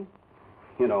attention?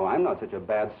 You know, I'm not such a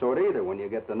bad sort either when you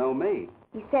get to know me.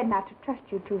 He said not to trust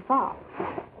you too far.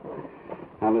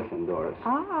 Now, listen, Doris.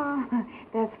 Ah,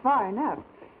 that's far enough.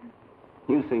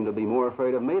 You seem to be more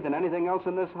afraid of me than anything else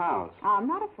in this house. I'm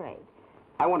not afraid.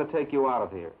 I want to take you out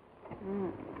of here.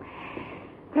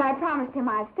 But I promised him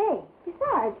I'd stay.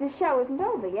 Besides, this show isn't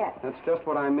over yet. That's just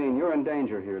what I mean. You're in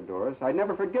danger here, Doris. I'd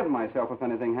never forgive myself if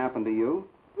anything happened to you.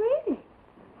 Really?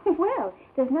 Well,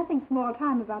 there's nothing small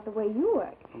time about the way you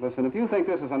work. Listen, if you think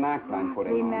this is an act I'm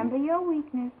putting Remember on... your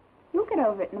weakness. You'll get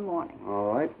over it in the morning.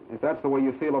 All right. If that's the way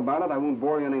you feel about it, I won't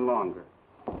bore you any longer.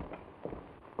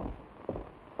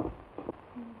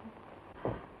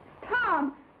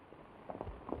 Tom!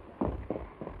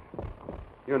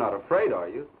 You're not afraid, are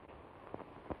you?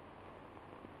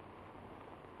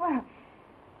 Well,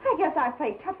 I guess I've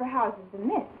played tougher houses than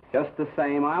this. Just the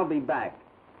same, I'll be back.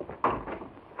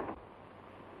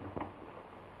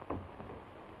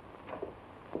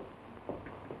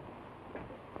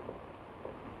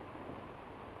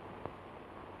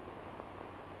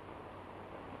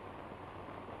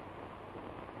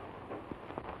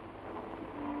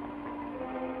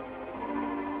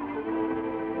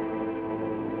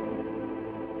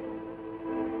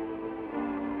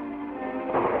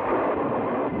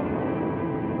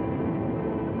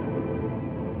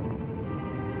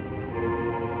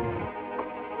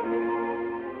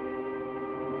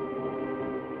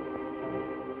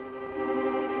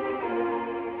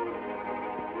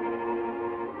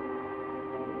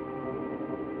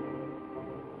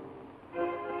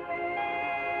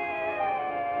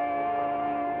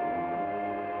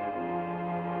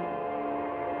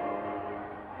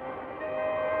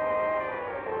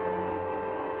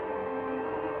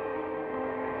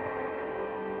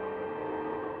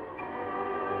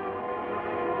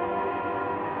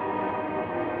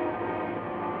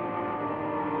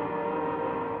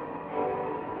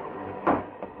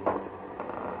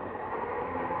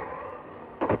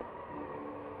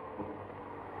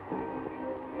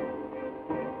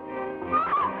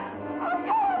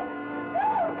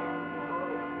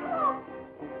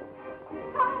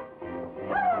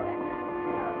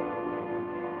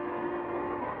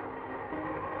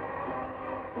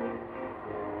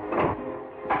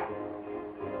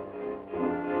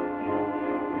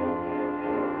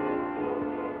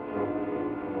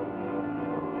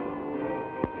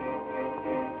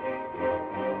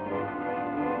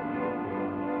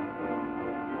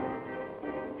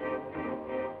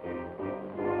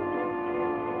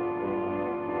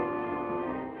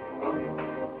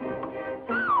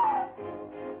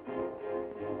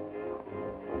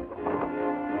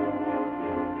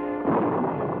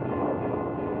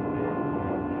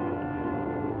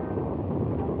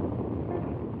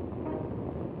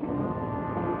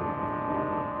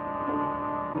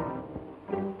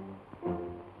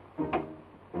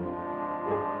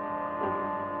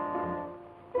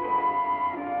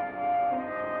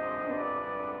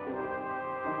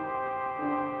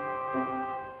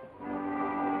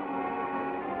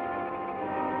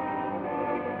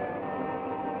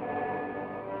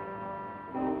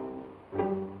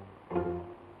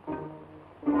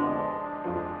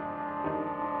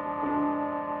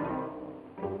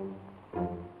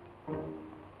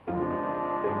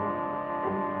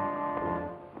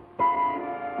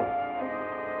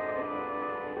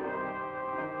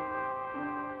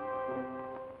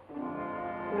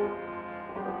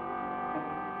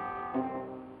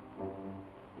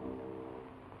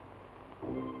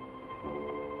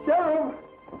 Denham!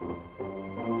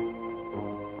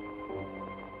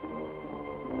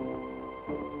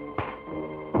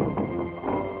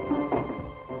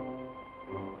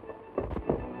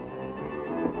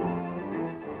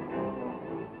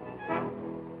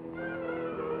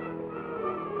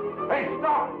 Hey,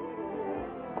 stop!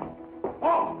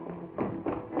 Oh!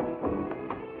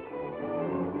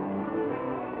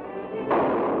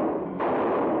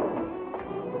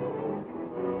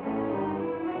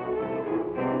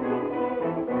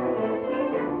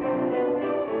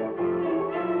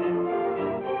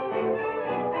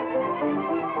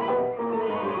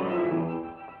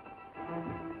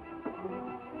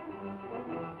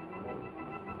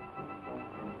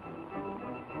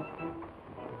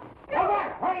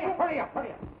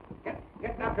 Hurry up.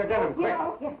 Get Dr. Denham, quick.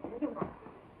 Yes.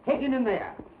 Take him in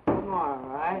there. All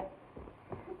right.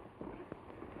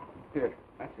 Here,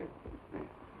 that's it.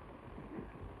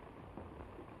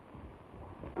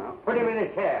 Now, put him in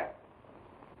a chair.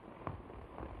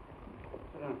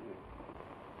 Sit down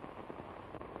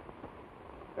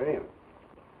here. Here.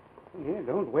 Here,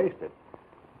 don't waste it.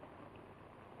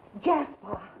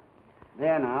 Jasper.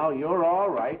 There now, you're all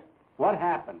right. What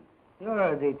happened?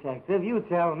 You're a detective. You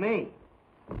tell me.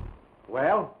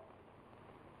 Well,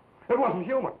 it wasn't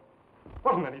human.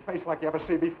 Wasn't any face like you ever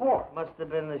see before. Must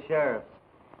have been the sheriff's.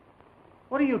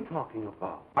 What are you talking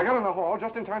about? I got in the hall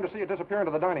just in time to see it disappear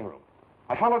into the dining room.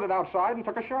 I followed it outside and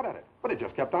took a shot at it, but it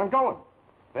just kept on going.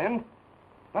 Then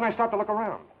I stopped to look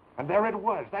around, and there it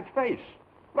was, that face,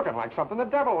 looking like something the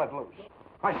devil let loose.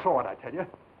 I saw it, I tell you.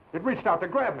 It reached out to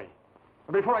grab me,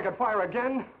 and before I could fire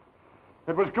again,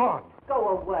 it was gone. Go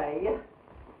away.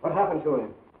 What happened to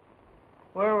him?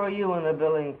 Where were you when the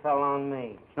billing fell on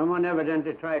me? Someone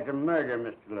evidently tried to murder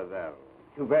Mr. Luvalle.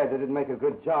 Too bad they didn't make a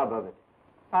good job of it.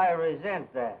 I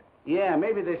resent that. Yeah,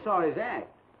 maybe they saw his act.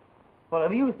 Well,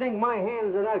 if you think my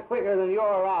hands are not quicker than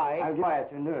your eyes... I'll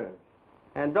quiet your nerves.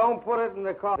 And don't put it in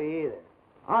the coffee either.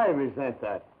 I resent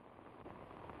that.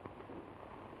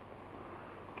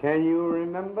 Can you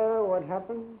remember what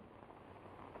happened?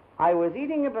 I was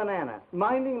eating a banana,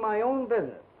 minding my own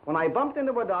business, when I bumped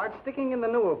into a dart sticking in the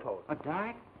newel post. A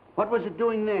dart? What was it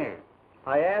doing there?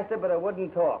 I asked it, but it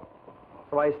wouldn't talk.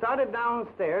 So I started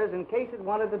downstairs in case it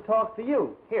wanted to talk to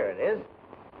you. Here it is.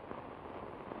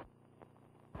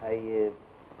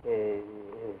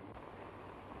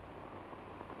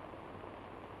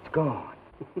 It's gone.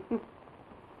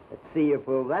 Let's see you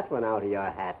pull that one out of your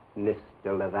hat, Mr.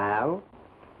 Luvalle.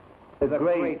 The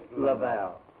Great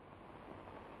Luvalle.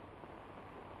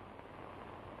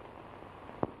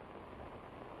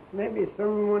 Maybe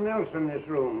someone else in this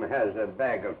room has a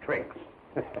bag of tricks.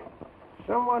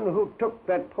 Someone who took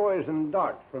that poison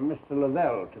dart from Mr.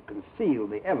 Luvalle to conceal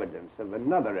the evidence of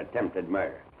another attempted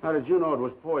murder. How did you know it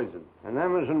was poison? An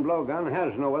Amazon blowgun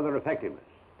has no other effectiveness.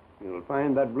 You'll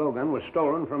find that blowgun was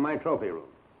stolen from my trophy room.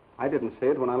 I didn't see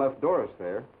it when I left Doris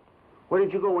there. Where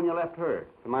did you go when you left her?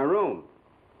 To my room.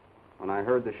 When I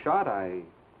heard the shot, I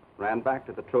ran back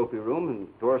to the trophy room, and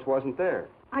Doris wasn't there.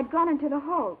 I'd gone into the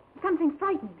hall. Something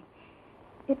frightened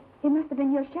me. It must have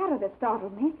been your shadow that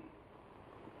startled me.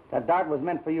 That dart was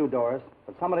meant for you, Doris.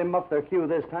 But somebody muffed their cue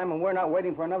this time, and we're not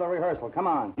waiting for another rehearsal. Come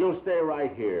on. You'll stay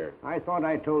right here. I thought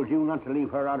I told you not to leave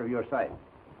her out of your sight.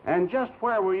 And just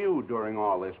where were you during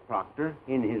all this, Proctor?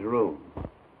 In his room.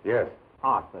 Yes.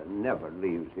 Arthur never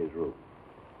leaves his room.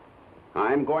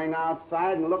 I'm going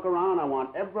outside and look around. I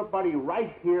want everybody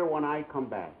right here when I come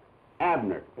back.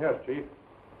 Abner. Yes, Chief.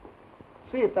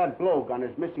 See if that blowgun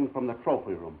is missing from the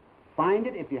trophy room. Find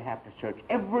it if you have to search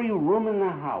every room in the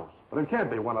house. But it can't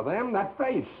be one of them, that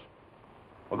face.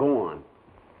 Well, go on.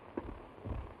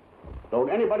 Don't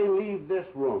anybody leave this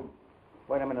room.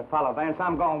 Wait a minute, Follow Vance.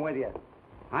 I'm going with you.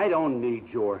 I don't need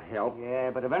your help. Yeah,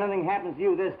 but if anything happens to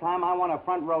you this time, I want a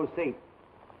front row seat.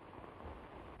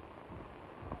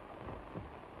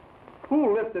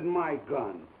 Who lifted my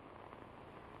gun?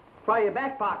 Try your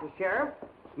back pocket, Sheriff.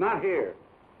 It's not here.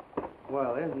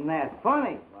 Well, isn't that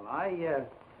funny? Well,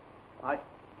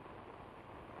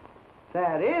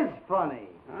 That is funny.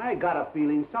 I got a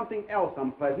feeling something else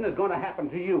unpleasant is going to happen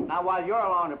to you. Not while you're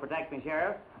along to protect me,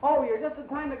 Sheriff. Oh, you're just in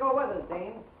time to go with us,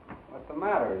 Dean. What's the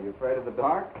matter? Are you afraid of the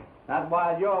dark? Not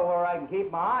while you're where I can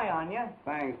keep my eye on you.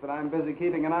 Thanks, but I'm busy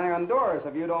keeping an eye on Doris,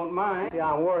 if you don't mind.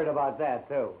 Yeah, I'm worried about that,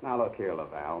 too. Now, look here,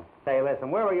 Luvalle. Say, listen,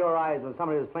 where were your eyes when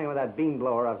somebody was playing with that bean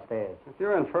blower upstairs? If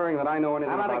you're inferring that I know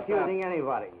anything I'm not about accusing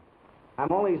anybody.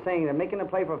 I'm only saying that making a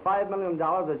play for $5 million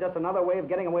is just another way of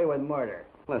getting away with murder.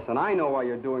 Listen, I know why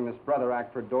you're doing this brother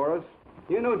act for Doris.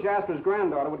 You knew Jasper's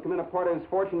granddaughter would come in a part of his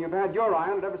fortune. You've had your eye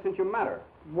on it ever since you met her.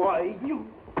 Why, you...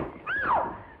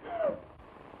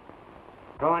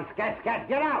 Go on, scat, scat.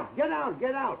 Get out, get out,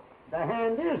 get out. The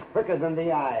hand is quicker than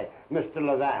the eye, Mr.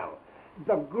 Luvalle.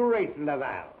 The great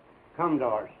Luvalle. Come,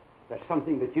 Doris. There's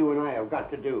something that you and I have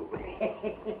got to do.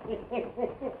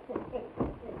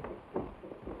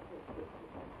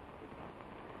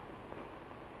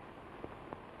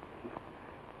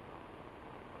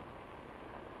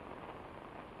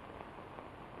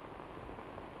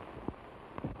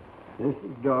 This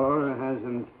door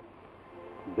hasn't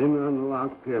been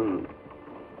unlocked in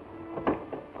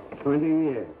 20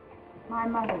 years. My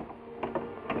mother.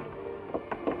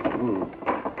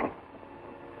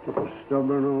 Took a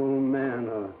stubborn old man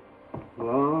a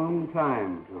long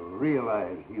time to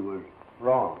realize he was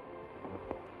wrong.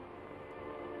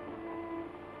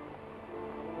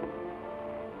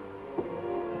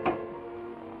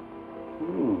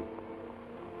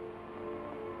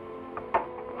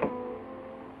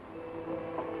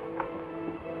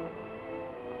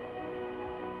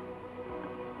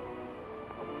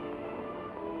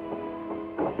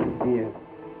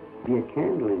 Be a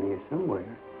candle in here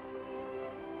somewhere.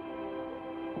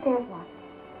 There's one.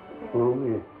 Oh,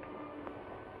 yes.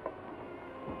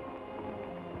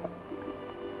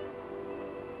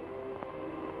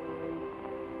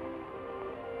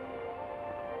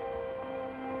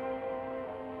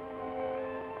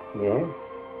 Yes,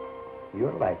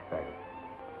 you're like her.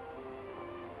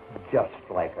 Just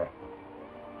like her.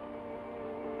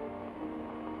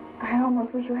 I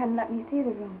almost wish you hadn't let me see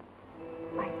the room.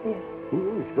 Like this.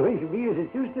 It's going to be as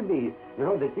it used to be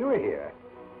now that you're here.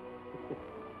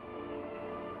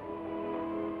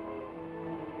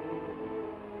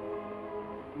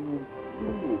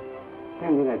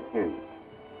 Hand me that pen.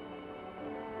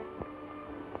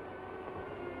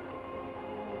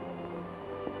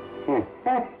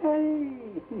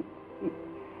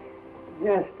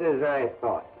 Just as I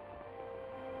thought.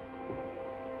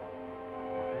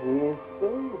 Yes,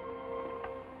 sir.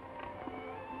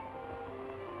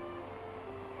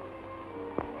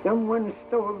 Someone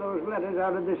stole those letters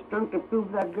out of this trunk to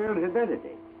prove that girl's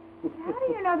identity. How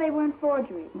do you know they weren't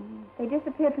forgeries? They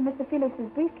disappeared from Mr. Felix's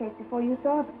briefcase before you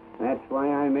saw them. That's why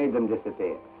I made them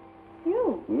disappear.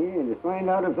 You? Yeah, to find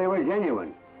out if they were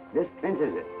genuine. This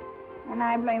clinches it. And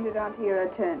I blamed it onto your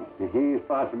attorney. He's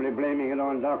possibly blaming it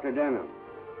on Dr. Denham.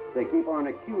 They keep on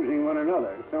accusing one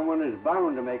another. Someone is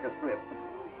bound to make a slip.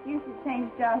 You should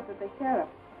change jobs with the sheriff.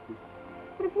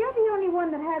 But if you're the only one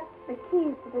that has the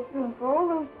keys to this room for all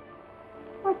those...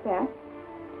 What's that?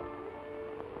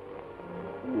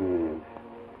 Yes.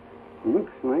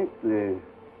 Looks like the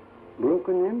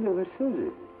broken end of a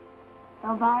scissors.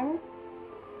 Elvira?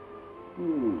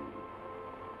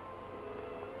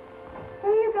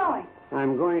 Where are you going?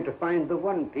 I'm going to find the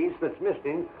one piece that's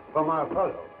missing from our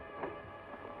puzzle.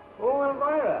 Oh,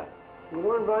 Elvira, you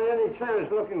weren't by any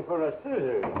chance looking for a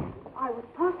scissors. I was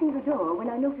passing the door when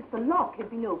I noticed the lock had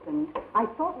been opened. I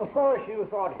thought... Of course you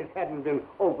thought it hadn't been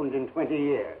opened in 20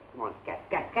 years. Come on, scat,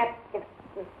 scat, scat.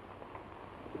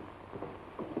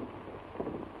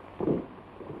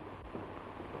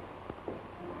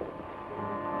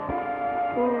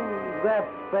 Oh, that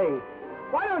face.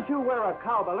 Why don't you wear a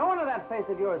cowbell? No wonder that face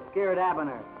of yours scared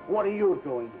Abner. What are you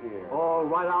doing here? All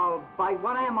right, I'll bite.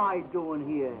 What am I doing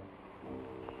here?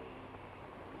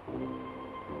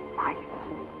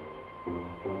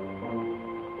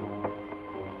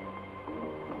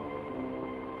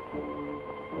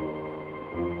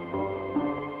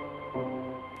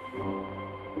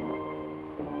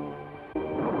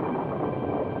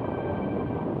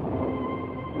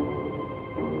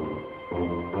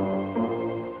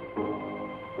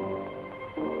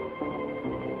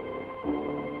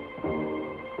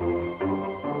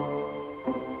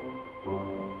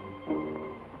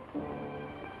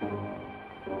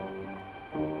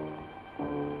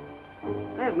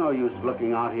 There's no use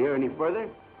looking out here any further.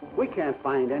 We can't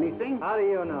find anything. How do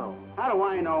you know? How do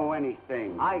I know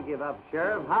anything? I give up,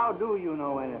 Sheriff. How do you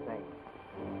know anything?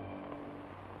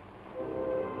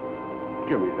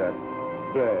 Give me that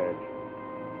badge.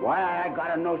 Why, I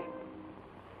got a notion.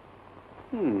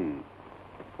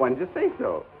 Why didn't you say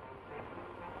so?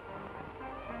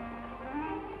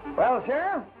 Well,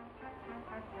 Sheriff,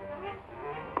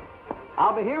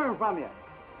 I'll be hearing from you.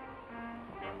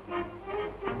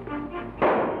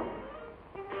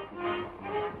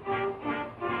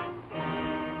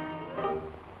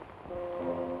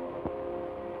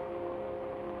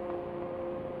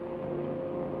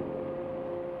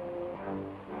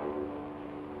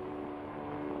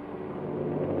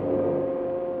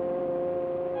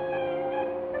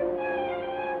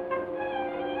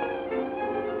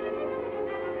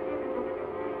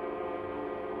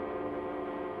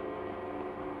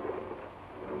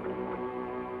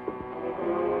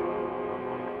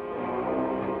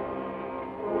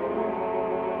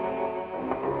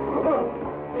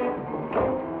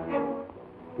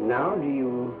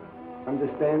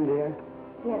 understand, dear?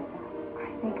 Yes, I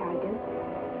think I do.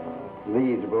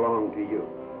 These belong to you.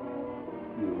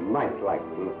 You might like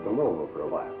to look them over for a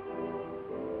while.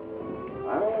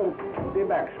 I'll be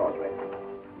back shortly.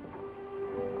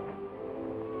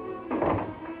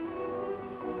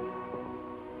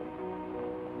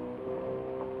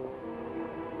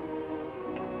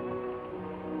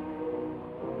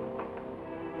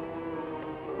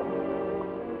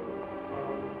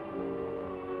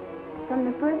 From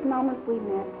the first moment we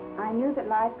met, I knew that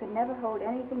life could never hold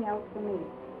anything else for me.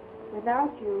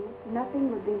 Without you,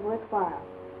 nothing would be worthwhile.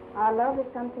 Our love is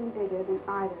something bigger than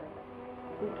either of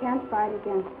us. We can't fight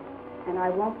against it, and I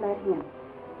won't let him.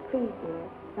 Please, dear,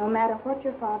 no matter what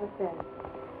your father says,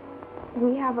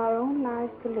 we have our own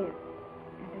lives to live,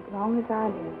 and as long as I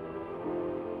live.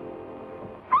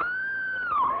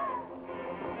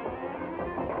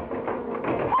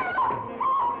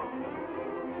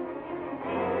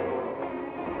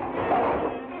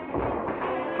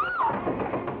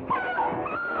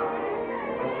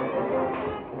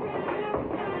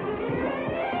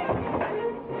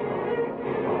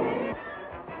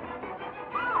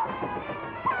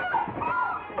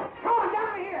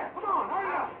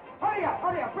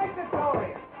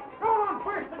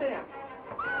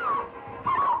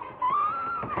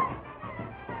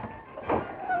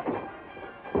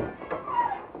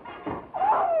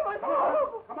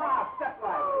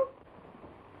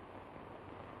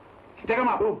 Take him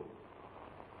up.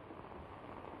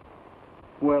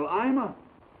 Well, I'm a...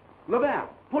 Luvalle,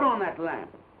 put on that lamp.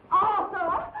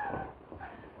 Arthur!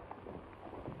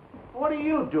 What are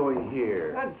you doing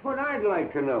here? That's what I'd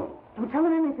like to know. Don't tell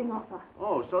him anything, Arthur.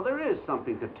 Oh, so there is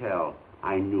something to tell.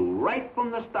 I knew right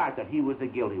from the start that he was the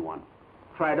guilty one.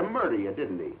 Tried to murder you,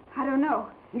 didn't he? I don't know.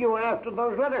 You were after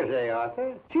those letters, eh,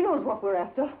 Arthur? She knows what we're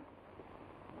after.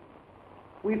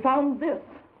 We found this,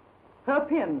 her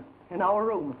pin, in our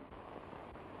room.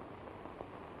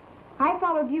 I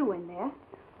followed you in there.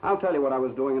 I'll tell you what I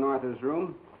was doing in Arthur's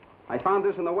room. I found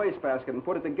this in the wastebasket and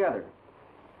put it together.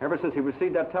 Ever since he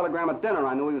received that telegram at dinner,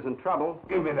 I knew he was in trouble.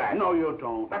 Give me that. No, you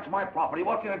don't. That's my property.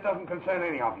 What's in it doesn't concern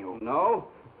any of you. No.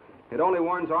 It only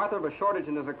warns Arthur of a shortage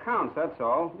in his accounts, that's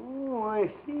all. Oh, I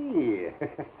see.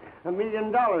 $1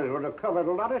 million would have covered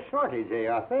a lot of shortage, eh,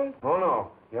 Arthur? Oh,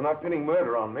 no. You're not pinning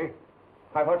murder on me.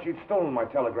 I thought she'd stolen my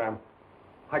telegram.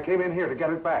 I came in here to get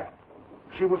it back.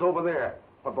 She was over there.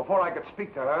 But before I could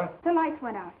speak to her, The lights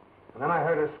went out. and then I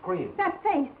heard her scream. That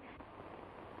face.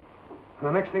 And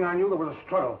the next thing I knew, there was a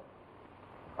struggle.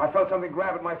 I felt something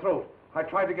grab at my throat. I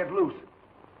tried to get loose.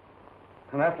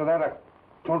 And after that, I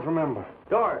don't remember.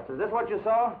 Doris, is this what you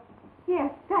saw?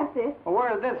 Yes, that's it. Well,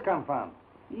 where did this come from?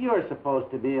 You're supposed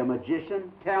to be a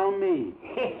magician. Tell me.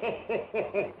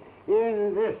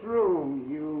 In this room,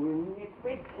 you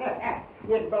nitwit.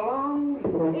 It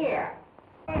belongs here.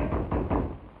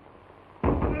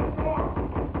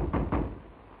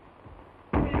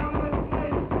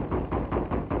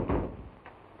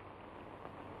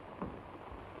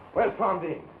 Where's Tom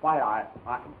Dean? Why, I...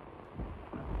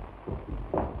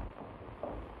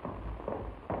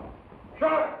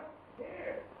 Sheriff!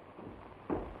 Here!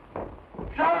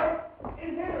 Sheriff!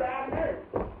 In here, Abner!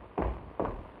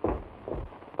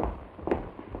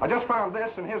 I just found this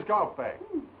in his golf bag.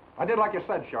 I did like you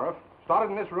said, Sheriff.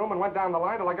 Started in this room and went down the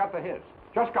line till I got to his.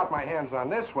 Just got my hands on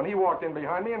this when he walked in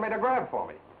behind me and made a grab for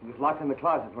me. He was locked in the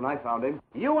closet when I found him.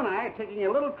 You and I are taking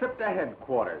a little trip to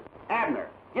headquarters. Abner,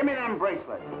 give me them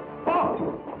bracelets.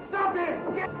 Oh! Stop it!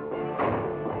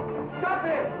 Stop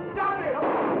it! Stop it!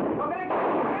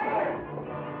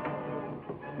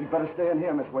 You'd better stay in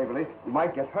here, Miss Waverly. You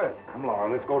might get hurt. Come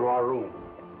along, let's go to our room.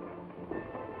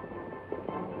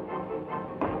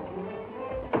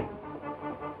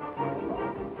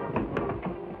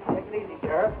 Take it easy,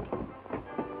 Sheriff.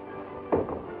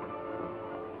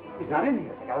 He's not in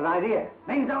here. I got an idea.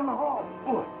 Name's down the hall.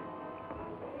 Oh.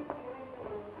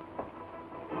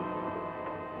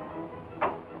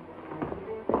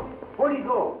 Where'd he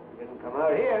go? He didn't come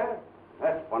out here.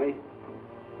 That's funny.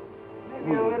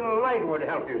 Maybe a little light would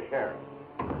help you, Sheriff.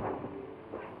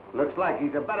 Looks like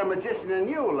he's a better magician than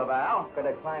you, Luvalle. Could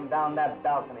have climbed down that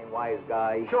balcony, wise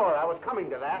guy. Sure, I was coming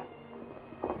to that.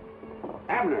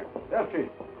 Abner. Yes, Chief.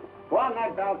 Go on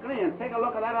that balcony and take a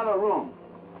look at that other room.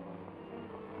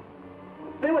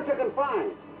 See what you can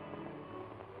find.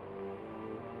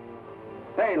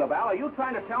 Hey, Luvalle, are you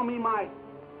trying to tell me my...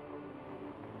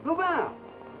 Luvalle!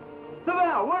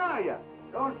 Luvalle, where are you?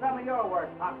 Doing some of your work,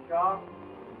 Hawkshaw.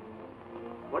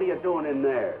 What are you doing in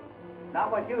there? Not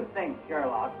what you think,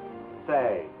 Sherlock.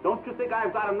 Say, don't you think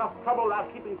I've got enough trouble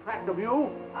without keeping track of you?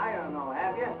 I don't know,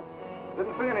 have you?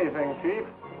 Didn't see anything, Chief.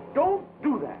 Don't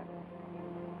do that.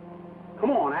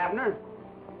 Come on, Abner.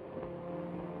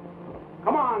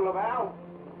 Come on, Luvalle.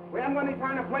 We haven't got any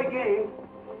time to play games.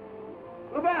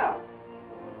 Luvalle!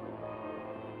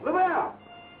 Luvalle!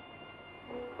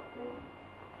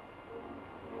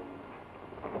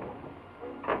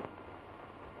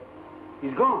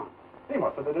 He's gone. He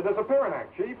must have did a disappearing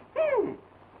act, Chief.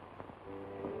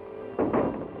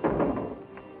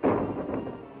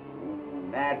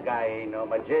 That guy ain't no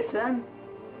magician.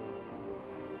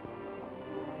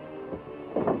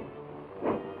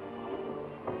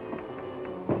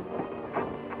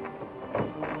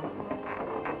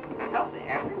 Help me,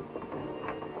 Abner.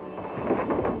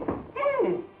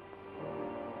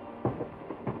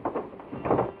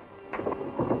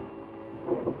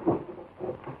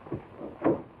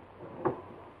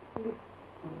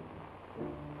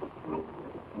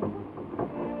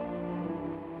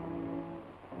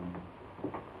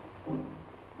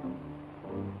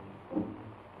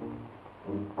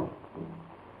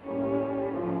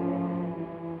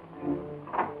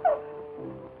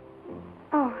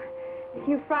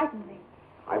 You frightened me.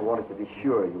 I wanted to be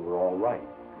sure you were all right.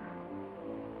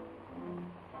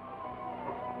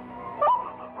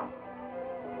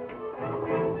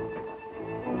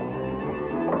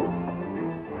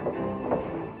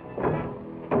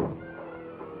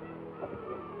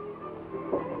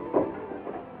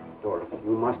 Doris,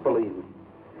 you must believe me.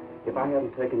 If I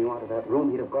hadn't taken you out of that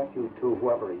room, he'd have got you to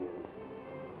whoever he is.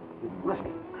 You must.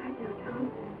 I do,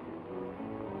 Tom.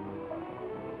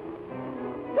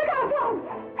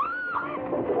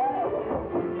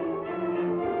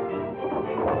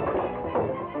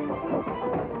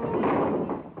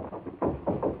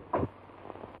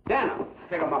 Denham,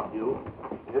 pick him up, you.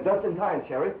 You're just in time,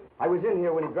 Sheriff. I was in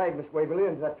here when he dragged Miss Waverly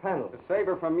into that panel. To save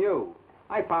her from you.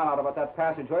 I found out about that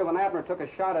passageway when Abner took a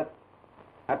shot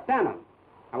at Denham.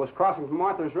 I was crossing from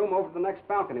Arthur's room over to the next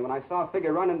balcony when I saw a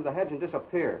figure run into the hedge and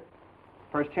disappear.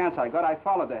 First chance I got, I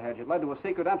followed the hedge. It led to a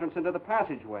secret entrance into the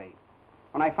passageway.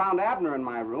 When I found Abner in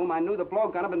my room, I knew the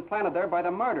blowgun had been planted there by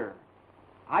the murderer.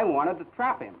 I wanted to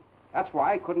trap him. That's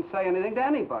why I couldn't say anything to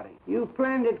anybody. You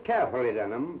planned it carefully,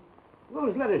 Denham.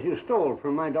 Those letters you stole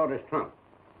from my daughter's trunk.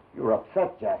 You're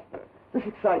upset, Jasper. This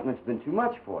excitement's been too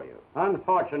much for you.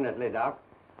 Unfortunately, Doc,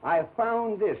 I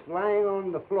found this lying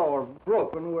on the floor,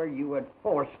 broken where you had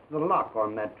forced the lock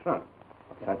on that trunk.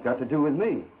 What's that got to do with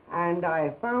me? And I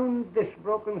found this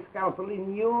broken scalpel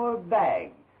in your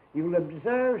bag. You'll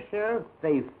observe, Sheriff,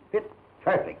 they fit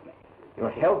perfectly.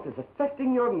 Your health is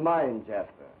affecting your mind,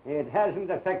 Jasper. It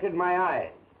hasn't affected my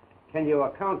eyes. Can you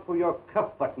account for your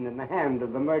cuff button in the hand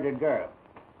of the murdered girl?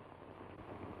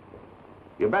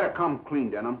 You better come clean,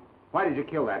 Denham. Why did you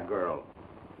kill that girl?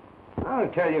 I'll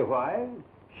tell you why.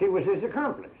 She was his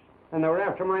accomplice, and they were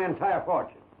after my entire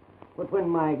fortune. But when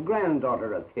my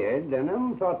granddaughter appeared,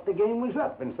 Denham thought the game was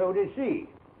up, and so did she.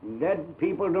 Dead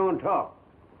people don't talk.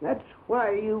 That's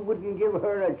why you wouldn't give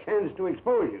her a chance to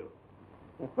expose you.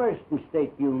 The first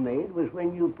mistake you made was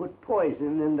when you put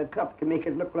poison in the cup to make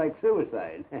it look like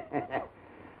suicide.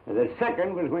 The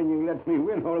second was when you let me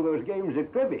win all those games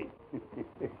at cribbage.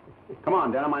 Come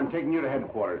on, Denham. I'm taking you to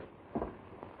headquarters.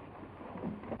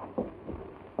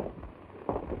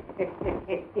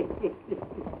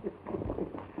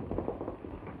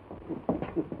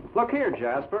 Look here,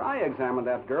 Jasper. I examined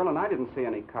that girl, and I didn't see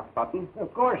any cuff button.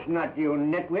 Of course not, you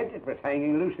nitwit. It was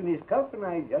hanging loose in his cuff, and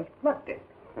I just plucked it.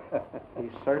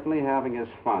 He's certainly having his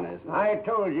fun, isn't he? I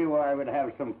told you I would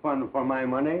have some fun for my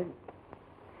money.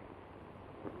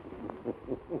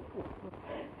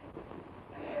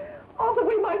 Arthur,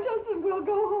 we might just as well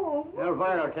go home.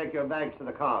 Elvira will take your bags to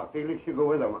the car. Felix, you go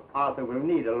with him. Arthur will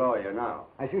need a lawyer now.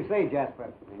 As you say,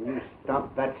 Jasper. And you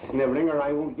stop that sniveling, or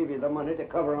I won't give you the money to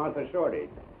cover Arthur's shortage.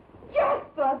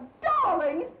 Jasper,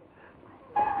 darling!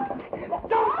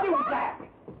 Don't do that!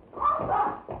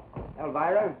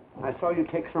 Elvira, I saw you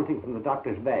take something from the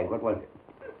doctor's bag. What was it?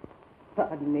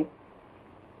 Pardon me.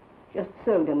 Just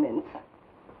soda mints.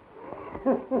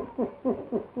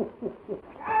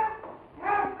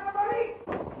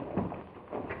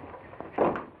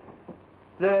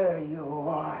 There you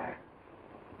are.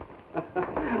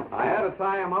 I had to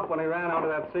tie him up when he ran out of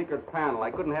that secret panel.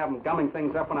 I couldn't have him gumming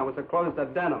things up when I was so close to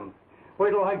Denham.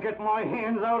 Wait till I get my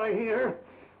hands out of here.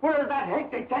 Where's that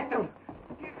hate detective?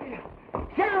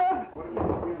 Sheriff!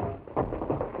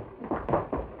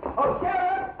 Oh,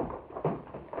 Sheriff!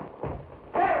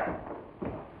 Sheriff!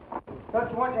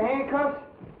 Don't you want your handcuffs?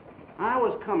 I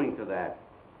was coming to that.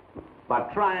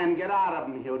 But try and get out of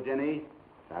them, Houdini.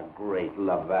 The Great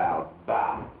Luvalle.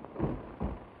 Bah.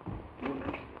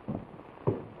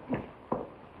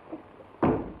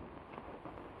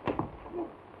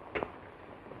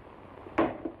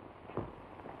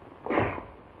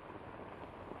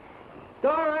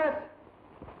 Doris!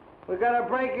 We gotta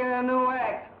break in a new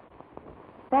act.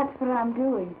 That's what I'm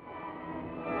doing.